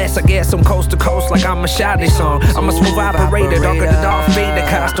 Nevertheless, I guess I'm coast to coast like I'm a Sade song. I'm a smooth operator, darker than Darth Vader,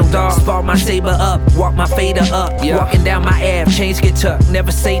 costume dog. Spark my saber up, walk my fader up. Walking down my Ave, chains get tucked,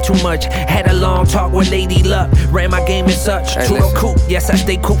 never say too much. Had a long talk with Lady Luck, ran my game as such. True coop, yes, I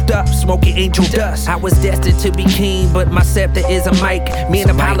stay cooped up, smoking angel dust. I was destined to be king, but my scepter is a mic. Me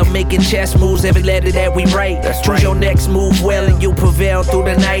and Apollo making chess moves every letter that we write. Choose your next move well and you prevail through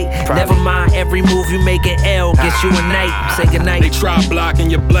the night. Never mind, every move you make an L gets you a night. Say goodnight. They try blocking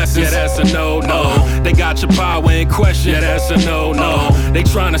your blessings, yeah, that's a no-no. They got your power in question, yeah, that's a no-no. They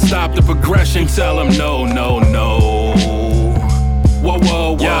trying to stop the progression, tell them no, no, no. Whoa,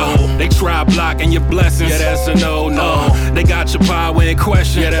 whoa, whoa. They try blocking your blessings, yeah, that's a no-no. They got your power in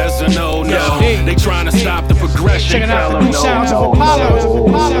question, yeah, that's a no-no. They trying to stop the progression. Checking out the new sounds of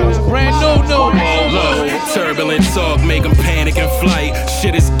Apollo. Brand new. Look, turbulent talk, make them panic in flight.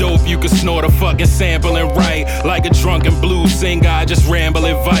 Shit is dope, you can snort a fucking sample and write. Like a drunken blues singer, I just ramble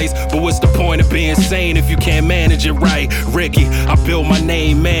advice. But what's the point of being sane if you can't manage it right? Ricky, I built my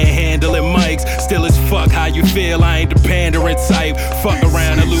name, manhandling mics. nights. Still as fuck how you feel, I ain't the pandering type. Fuck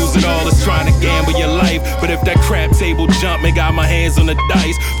around and lose it all, it's trying to gamble your life. But if that crap table jumping, got my hands on the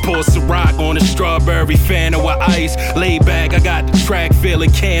dice. Pour some rock on a strawberry Fanta with ice. Lay back, I got the track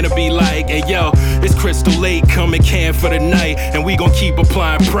feeling canopy like. Hey yo, it's Crystal Lake coming can for the night. And we gon' keep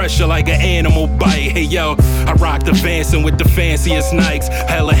applying pressure like an animal bite. Hey yo, I rock the Vanson with the fanciest Nikes.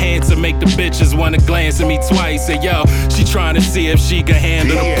 Hella handsome, make the bitches wanna glance at me twice. Hey yo, she tryna see if she can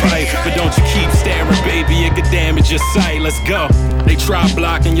handle the pipe. But don't you keep staring, baby, it could damage your sight. Let's go. They try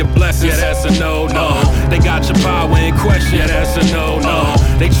blocking your blessings, yeah, that's a no-no. They got your power in question, yeah, that's a no-no.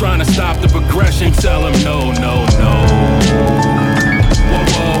 They tryna stop the progression, tell them no, no, no. Whoa,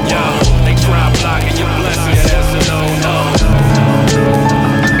 whoa, yo. They try blocking your blessings, yeah, that's a no-no.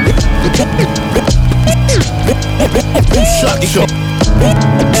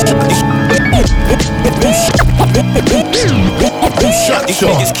 These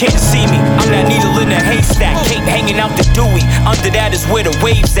niggas can't see me, I'm that needle in a haystack. Cape hanging out the Dewey, under that is where the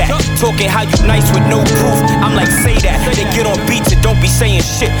waves at. Talking how you nice with no proof, I'm like say that. They get on beats and don't be saying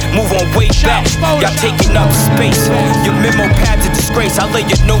shit, move on way back. Y'all taking up space, your memo pad's a disgrace. I lay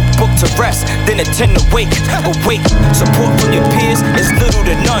your notebook to rest, then attend to wake. But wait, support from your peers is little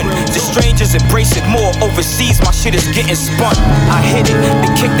to none. The strangers embrace it more, overseas my shit is getting spun. I hit it, then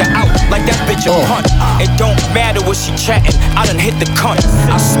kicked her out like that bitch a punt. It don't matter what she chatting, I done hit the cunt.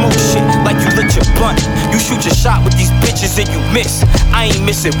 I smoke shit like you lit your blunt. You shoot your shot with these bitches and you miss. I ain't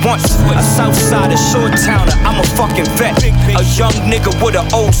miss it once. A Southsider, short towner, I'm a fucking vet. A young nigga with an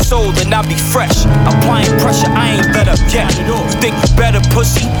old soul and I be fresh. Applying pressure, I ain't let up yet. You think you better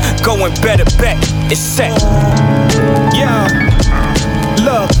pussy? Go and better bet. It's set. Yeah.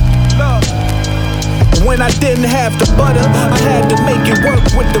 Look. When I didn't have the butter, I had to make it work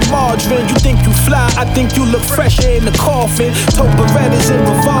with the margarine. You think you fly, I think you look fresher in the coffin. Tote Berettas and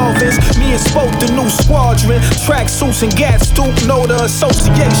revolvers, me and Spoke the new squadron. Track suits and gats, stoop, know the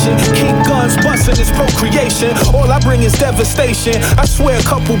association. Keep guns bustin', it's procreation. All I bring is devastation. I swear a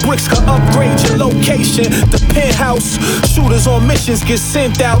couple bricks could upgrade your location. The penthouse, shooters on missions get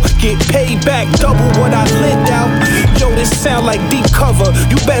sent out. Get paid back, double what I lent out. Yo, this sound like deep cover.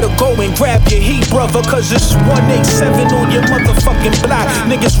 You better go and grab your heat, brother. Cause it's 187 on your motherfucking block.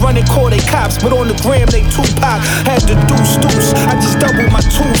 Niggas running call they cops, but on the gram they Tupac. Had to deuce. I just doubled my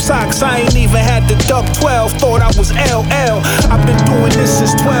 2 socks. I ain't even had to duck 12. Thought I was LL. I've been doing this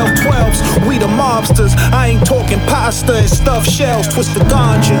since 12/12s. We the mobsters. I ain't talking pasta and stuffed shells. Twist the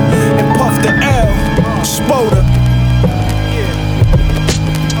ganja and puff the L. Spoda.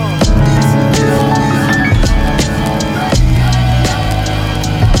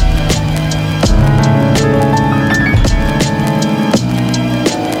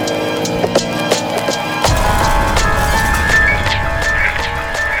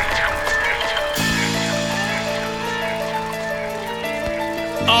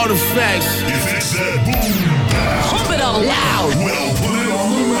 Facts. If it's that boom, pump it out loud. Well, put it on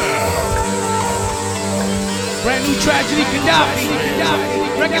the map. Brand new tragedy, Gaddafi.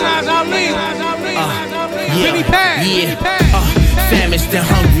 Recognize our leader. Vinny Paz. Famished and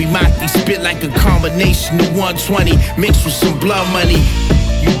hungry, Mati spit like a combination of 120 mixed with some blood money.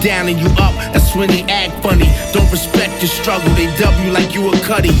 You down and you up, that's when they act funny. Don't respect your struggle, they dub you like you a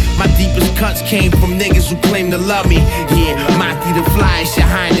cutty. My deepest cuts came from niggas who claim to love me. Yeah, Mati the flyest, your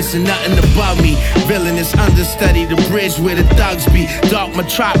highness, and nothing above me. Villainous understudy, the bridge where the thugs be. Dark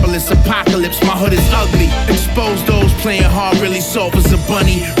metropolis, apocalypse, my hood is ugly. Expose those playing hard, really soft as a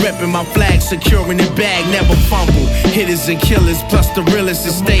bunny. Reppin' my flag, securing the bag, never fumble. Hitters and killers, plus the realest,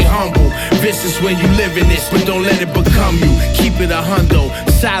 and stay humble. Vicious when you live in this, but don't let it become you. Keep it a hundo.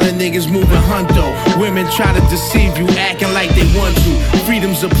 Silent niggas moving hundo. Women try to deceive you, acting like they want to.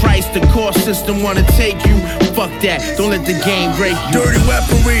 Freedom's a price, the court system wanna take you. Fuck that, don't let the game break you. Dirty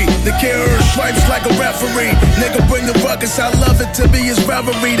weaponry, the care stripes like a referee. Nigga bring the ruckus, I love it to be his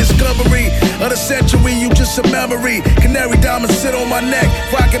reverie. Discovery of the century, you just a memory. Canary diamonds sit on my neck,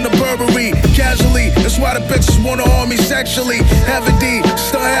 rocking the Burberry. Casually, that's why the bitches wanna harm me sexually. Heavy D,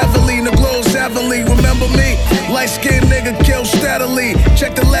 still heavily, the glow's heavenly. Remember me, light-skinned nigga killed steadily.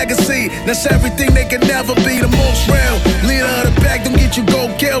 Check the legacy, that's everything they can never be. The most real, leader of the pack, don't get you go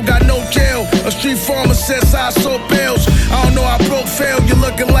kill, got no jail. A street farmer says I sold bills. I don't know how broke fail, you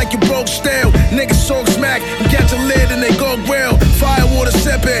looking like you broke stale. Niggas talk smack and catch a lid and they go grill. Firewater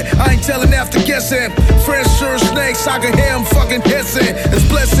sipping, I ain't telling after guessing. Friends sure snakes, I can hear them fucking hissing. It's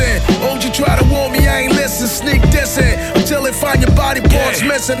blessing, OG try to warn me, I ain't listen. Sneak dissing, until they find your body parts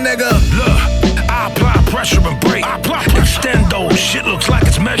missing, nigga. Look, I apply pressure and break. Extend those, shit looks like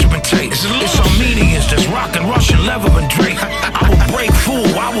it's measurement tape. It's Armenians that's rockin' Russian leather and Drake. I will break fool,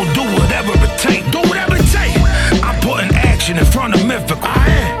 I will do whatever it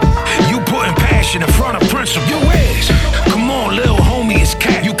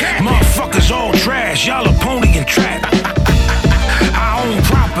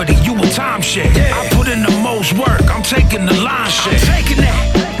shit. I put in the most work, I'm taking the line shit.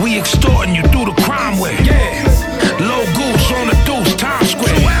 We extorting you through the crime with. Low goose on the deuce, Times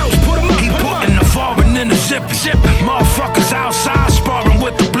Square. He putting the foreign in the zipper. Motherfuckers outside sparring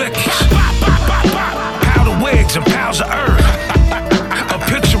with the blickies. Powder wigs and pounds of earth. A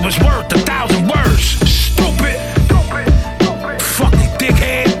picture was worth 1,000 words. Stupid. Fucking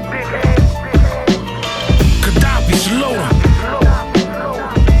dickhead. Gaddafi salute him.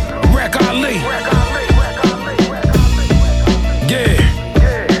 Wreck Ali. Yeah.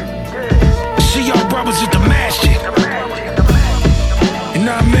 See y'all brothers at the masjid. You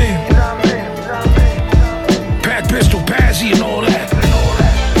know what I mean? Pack pistol, Pazzy and all that.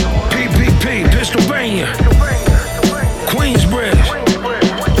 PPP, Pennsylvania. Queensbridge.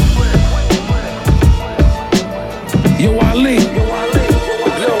 Yo, Ali.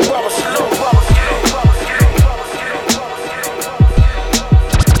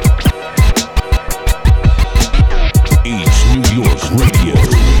 EastNYRadio.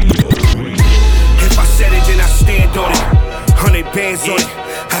 If I said it, then I stand on it. 100 bands on it.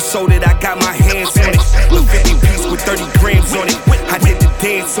 I sold it, I got my hands on it. A 50 piece with 30 grams on it. I did the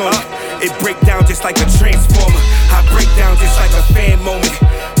dance on it. It break down just like a transformer. I break down just like a fan moment.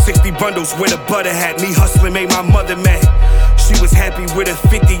 60 bundles with a butter hat. Me hustling made my mother mad. She was happy with a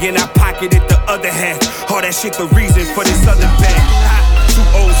 50 and I pocketed the other half. All that shit the reason for this other bag. 2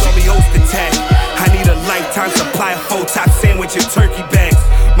 O's on me, host attack. I need a lifetime supply of 4 top sandwich and turkey bags.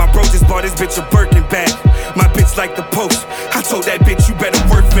 My bro just bought his bitch a Birkin bag. My bitch like the post. I told that bitch you better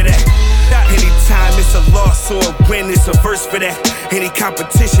work for that. Anytime it's a loss or a win, it's a verse for that. Any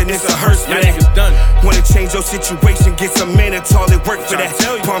competition, it's a hearse for that. Wanna change your situation, get some mannitol and work for that.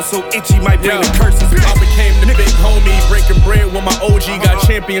 Palm so itchy, might bring the curses back. I became the big homie, breaking bread with my OG, got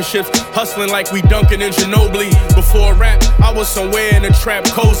championships, hustling like we Duncan and Ginobili. Before rap, I was somewhere in a trap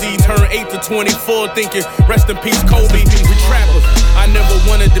cozy, turned 8 to 24, thinking rest in peace Kobe. We trappers. I never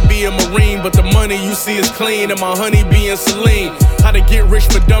wanted to be a Marine, but the money you see is clean, and my honey being Celine. How to get rich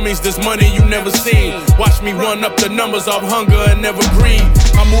for dummies, this money you never seen. Watch me run up the numbers off hunger and never greed.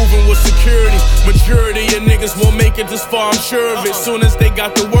 I'm moving with security. Majority of niggas won't make it this far, I'm sure of it. Soon as they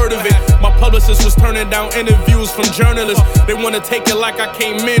got the word of it, my publicist was turning down interviews from journalists. They wanna take it like I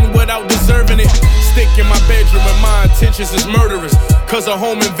came in without deserving it. Stick in my bedroom and my intentions is murderous. Cause a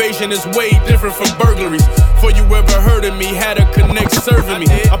home invasion is way different from burglaries. For you ever heard of me, had a connect serving me.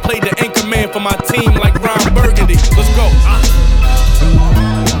 I played the anchor man for my team like Ron Burgundy. Let's go.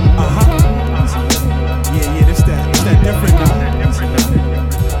 Yeah, that's that different now.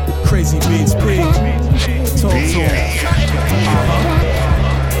 Crazy beats, pig. Talk to him.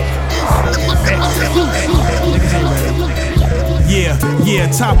 Yeah,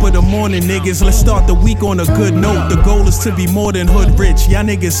 top of the morning, niggas. Let's start the week on a good note. The goal is to be more than hood rich. Y'all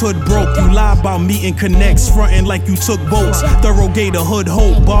niggas hood broke. You lie about meeting connects, frontin' like you took boats. Thorough gator, hood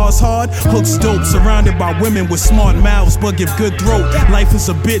hope. Bars hard, hooks dope. Surrounded by women with smart mouths, but give good throat. Life is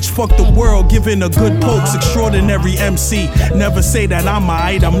a bitch, fuck the world, giving a good pokes. Extraordinary MC. Never say that I'm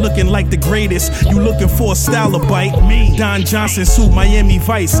alright. I'm looking like the greatest. You looking for a style of bite? Me, Don Johnson suit, Miami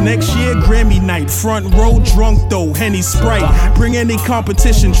Vice. Next year, Grammy night. Front row, drunk though, Henny Sprite. Bring any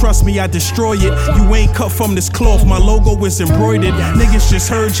competition, trust me, I destroy it. You ain't cut from this cloth, my logo is embroidered. Niggas just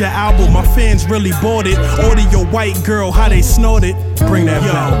heard your album, my fans really bought it. Order your white girl, how they snort it. Bring that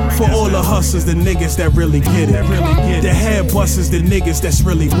back. For all the hustlers, the niggas that really get it. The head busters, the niggas that's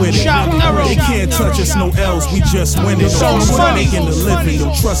really with it. They can't touch us, no L's, we just win it. So making the living,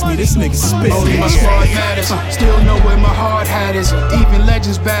 yo, trust me, this nigga spit. Only my squad matters, still know where my heart hat is. Even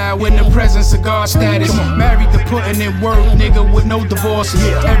legends bow in the presence of God status. Married to putting in work, nigga, with no divorces.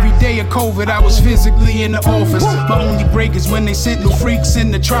 Every day of COVID, I was physically in the office. My only break is when they sent new freaks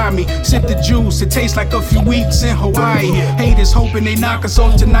in to try me. Sip the juice, it tastes like a few weeks in Hawaii. Haters hoping they knock us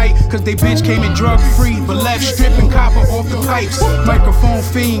off tonight, cause they bitch came in drug free, but left stripping copper off the pipes. Microphone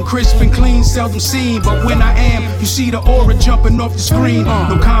fiend, crisp and clean, seldom seen, but when I am, you see the aura jumping off the screen.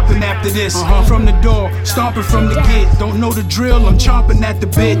 No comping after this, from the door, stomping from the gate. Don't know the drill, I'm chomping at the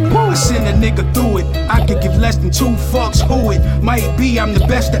bit. I send a nigga through it, I could give less than 2 fucks who it. Might be I'm the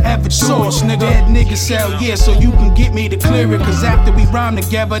best to ever do it. Nigga, that nigga sell, yeah, so you can get me to clear it. Cause after we rhyme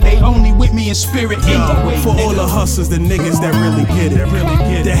together, they only with me in spirit. For all the hustlers, the niggas that really get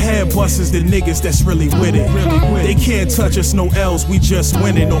it. The head busters, the niggas that's really with it. They can't touch us, no L's, we just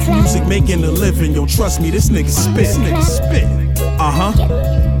winning. Off music, making a living, yo, trust me, this nigga spit.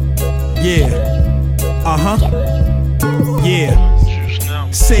 Yeah. Yeah.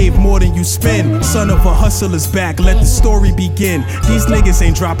 Save more than you spend. Son of a hustler's back, let the story begin. These niggas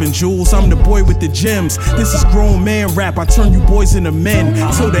ain't dropping jewels, I'm the boy with the gems. This is grown man rap, I turn you boys into men.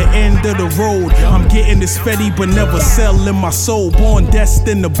 Till the end of the road, I'm getting this fetty but never selling my soul. Born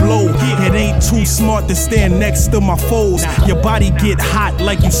destined to blow. It ain't too smart to stand next to my foes. Your body get hot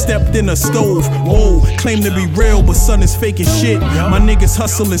like you stepped in a stove. Whoa, claim to be real but son is faking shit. My niggas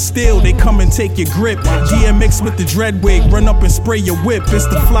hustling still, they come and take your grip. DMX with the dread wig, run up and spray your whip. It's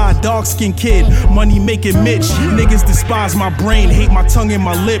the fly dark skin kid, money making Mitch. Niggas despise my brain, hate my tongue and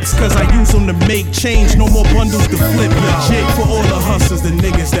my lips, cause I use them to make change, no more bundles to flip. Shit for all the hustlers, the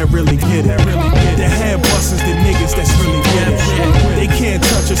niggas that really get it. The head busters, the niggas that's really get it. They can't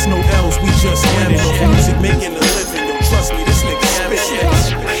touch us, no L's, we just win it. Off music making a living, don't trust me, this nigga spit it.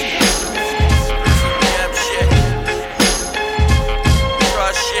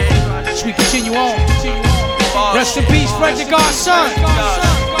 We continue on. Rest in peace, Frederick Godson.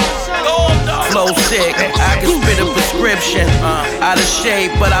 Flow sick, I can spit a prescription. Out of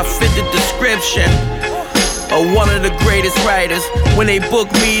shape, but I fit the description of one of the greatest writers. When they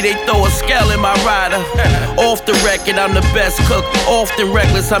book me, they throw a scale in my rider. Off the record, I'm the best cook. Often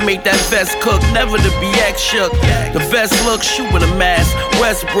reckless, I make that vest cook. Never to be shook. The best look, shoot with a mask.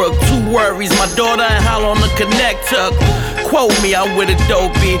 Westbrook, 2 worries. My daughter and Holla on the connect tuck. Quote me, I'm with a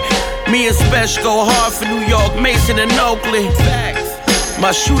dopey. Me and Special go hard for New York, Mason and Oakley.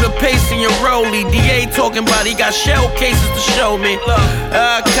 My shooter pacing your rollie. DA talking about he got shell cases to show me.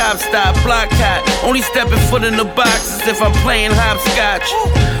 Cop stop, block hot. Only stepping foot in the box as if I'm playing hopscotch.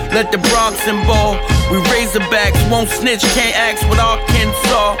 Let the Bronx and ball. We razorbacks, won't snitch, can't ask what our kin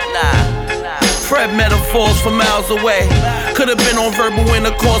saw. Nah. Fred metaphors from miles away. Could've been on verbal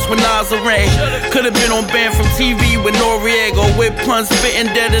intercourse with Nazare. Could've been on band from TV with Noriega. With puns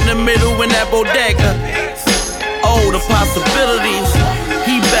spitting dead in the middle in that bodega. Oh, the possibilities.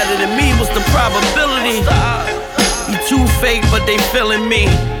 He better than me, what's the probability? He too fake, but they feeling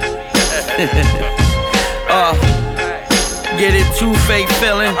me. Get it, too fake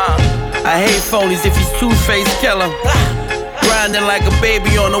feeling. I hate phonies, if he's two-faced, kill him. Grinding like a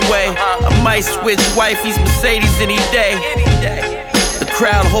baby on the way. I might switch wifey's Mercedes any day. The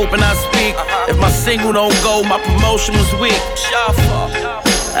crowd hoping I speak. If my single don't go, my promotion was weak.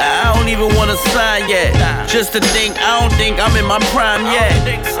 I don't even wanna sign yet. Just to think, I don't think I'm in my prime yet.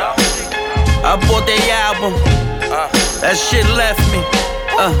 I bought their album. That shit left me.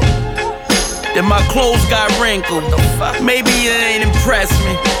 Then my clothes got wrinkled. Maybe it ain't impressed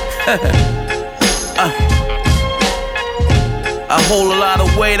me. I hold a lot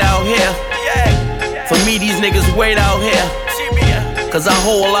of weight out here. For me, these niggas wait out here. Cause I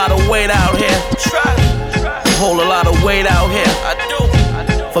hold a lot of weight out here. Hold a lot of weight out here. I do.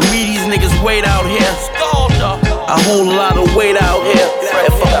 For me, these niggas wait out here. I hold a lot of weight out here.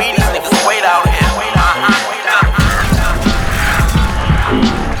 And for me, these niggas wait out here.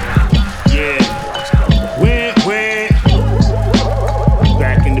 Yeah. Where?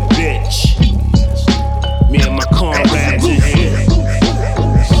 Back in the bitch. Me and my comrades in here.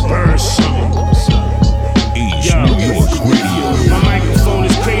 Burn something. EastNYRadio. My microphone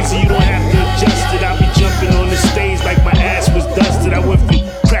is crazy, you don't have to adjust it. I be jumping on the stage like my ass was dusted. I went from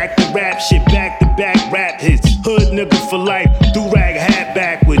crack to rap shit, back to back rap hits. Hood nigga for life, do-rag hat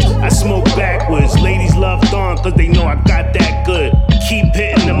backwards. I smoke backwards, ladies love Dawn cause they know I got that good. Keep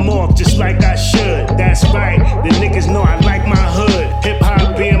hitting them off just like I should. That's right, the niggas know I like my hood.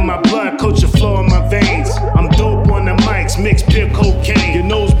 Hip-hop be in my blood, coach a flow in my veins. I'm dope on the mics, mix pure cocaine. Your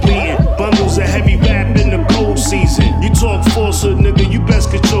nose bleeding, bundles of heavy rap in the cold season. You talk falsehood, nigga, you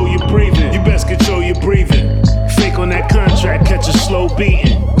best control your breathing. Fake on that contract, catch a slow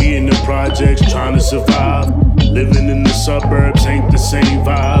beating. We in the projects trying to survive. Living in the suburbs ain't the same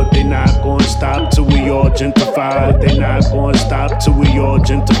vibe. They not gonna stop till we all gentrified. They not gonna stop till we all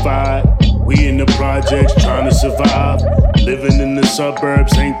gentrified. We in the projects trying to survive. Living in the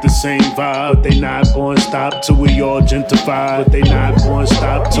suburbs ain't the same vibe. They not gonna stop till we all gentrified. They not gonna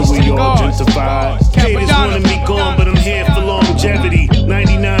stop till we all gentrified. Haters wanted me gone, but I'm here for longevity.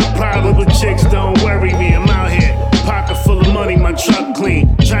 99 problem with chicks, don't worry me. I'm out here, pocket full of money, my truck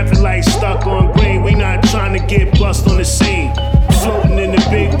clean. Traffic lights stuck on green. We not trying to get bust on the scene. Floating in the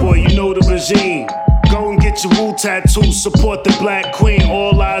big boy, you know the regime. Go and get your Wu tattoo, support the black queen,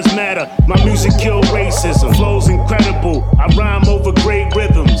 all lives matter. My music kill racism, flow's incredible. I rhyme over great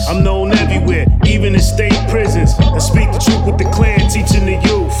rhythms. I'm known everywhere, even in state prisons. I speak the truth with the clan, teaching the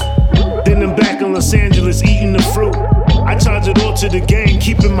youth. Then I'm back in Los Angeles, eating the fruit. I charge it all to the game,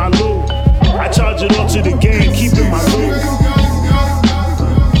 keeping my loot. I charge it all to the game, keeping my loot.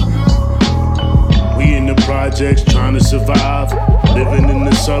 We in the projects trying to survive. Living in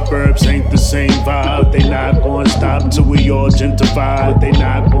the suburbs ain't the same vibe. They not gonna stop till we all gentrified. They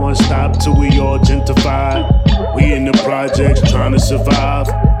not gonna stop till we all gentrified. We in the projects trying to survive.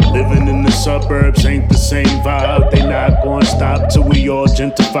 Living in the suburbs ain't the same vibe. They not gonna stop till we all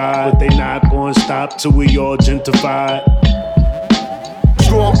gentrified. They not gonna stop till we all gentrified.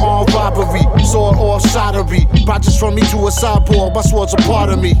 Strong arm robbery, sword off shottery. Projects from me to a cyborg, my sword's a part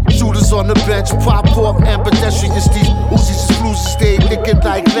of me. Shooters on the bench, pop off, and pedestrians. These Uzis and flus stay licking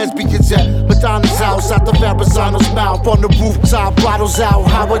like lesbians at Madonna's house, out the Verrazano's mouth. On the rooftop, bottles out,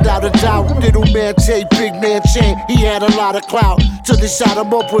 how without a doubt. Little man tape, big man chain, he had a lot of clout. Till they shot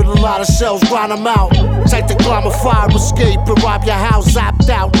him up with a lot of shells, grind him out. Tight to climb a fire escape and rob your house, opt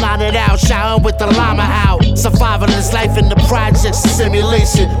out, line it out, shower with the llama out. Surviving this life in the projects, a simulation.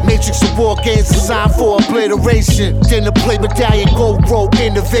 Matrix of war games designed for obliteration. Then the play medallion, gold rope,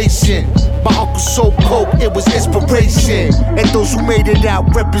 innovation. My uncle sold coke, it was inspiration. And those who made it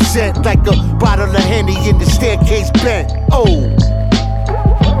out represent like a bottle of Henny in the staircase bent. Oh.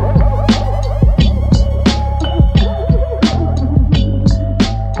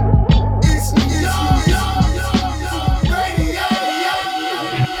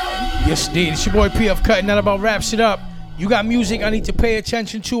 Yes, indeed. It's your boy PF Cutting. That about wraps it up. You got music I need to pay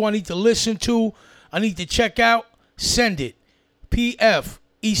attention to, I need to listen to, I need to check out, send it. PF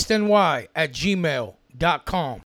EastNY@gmail.com.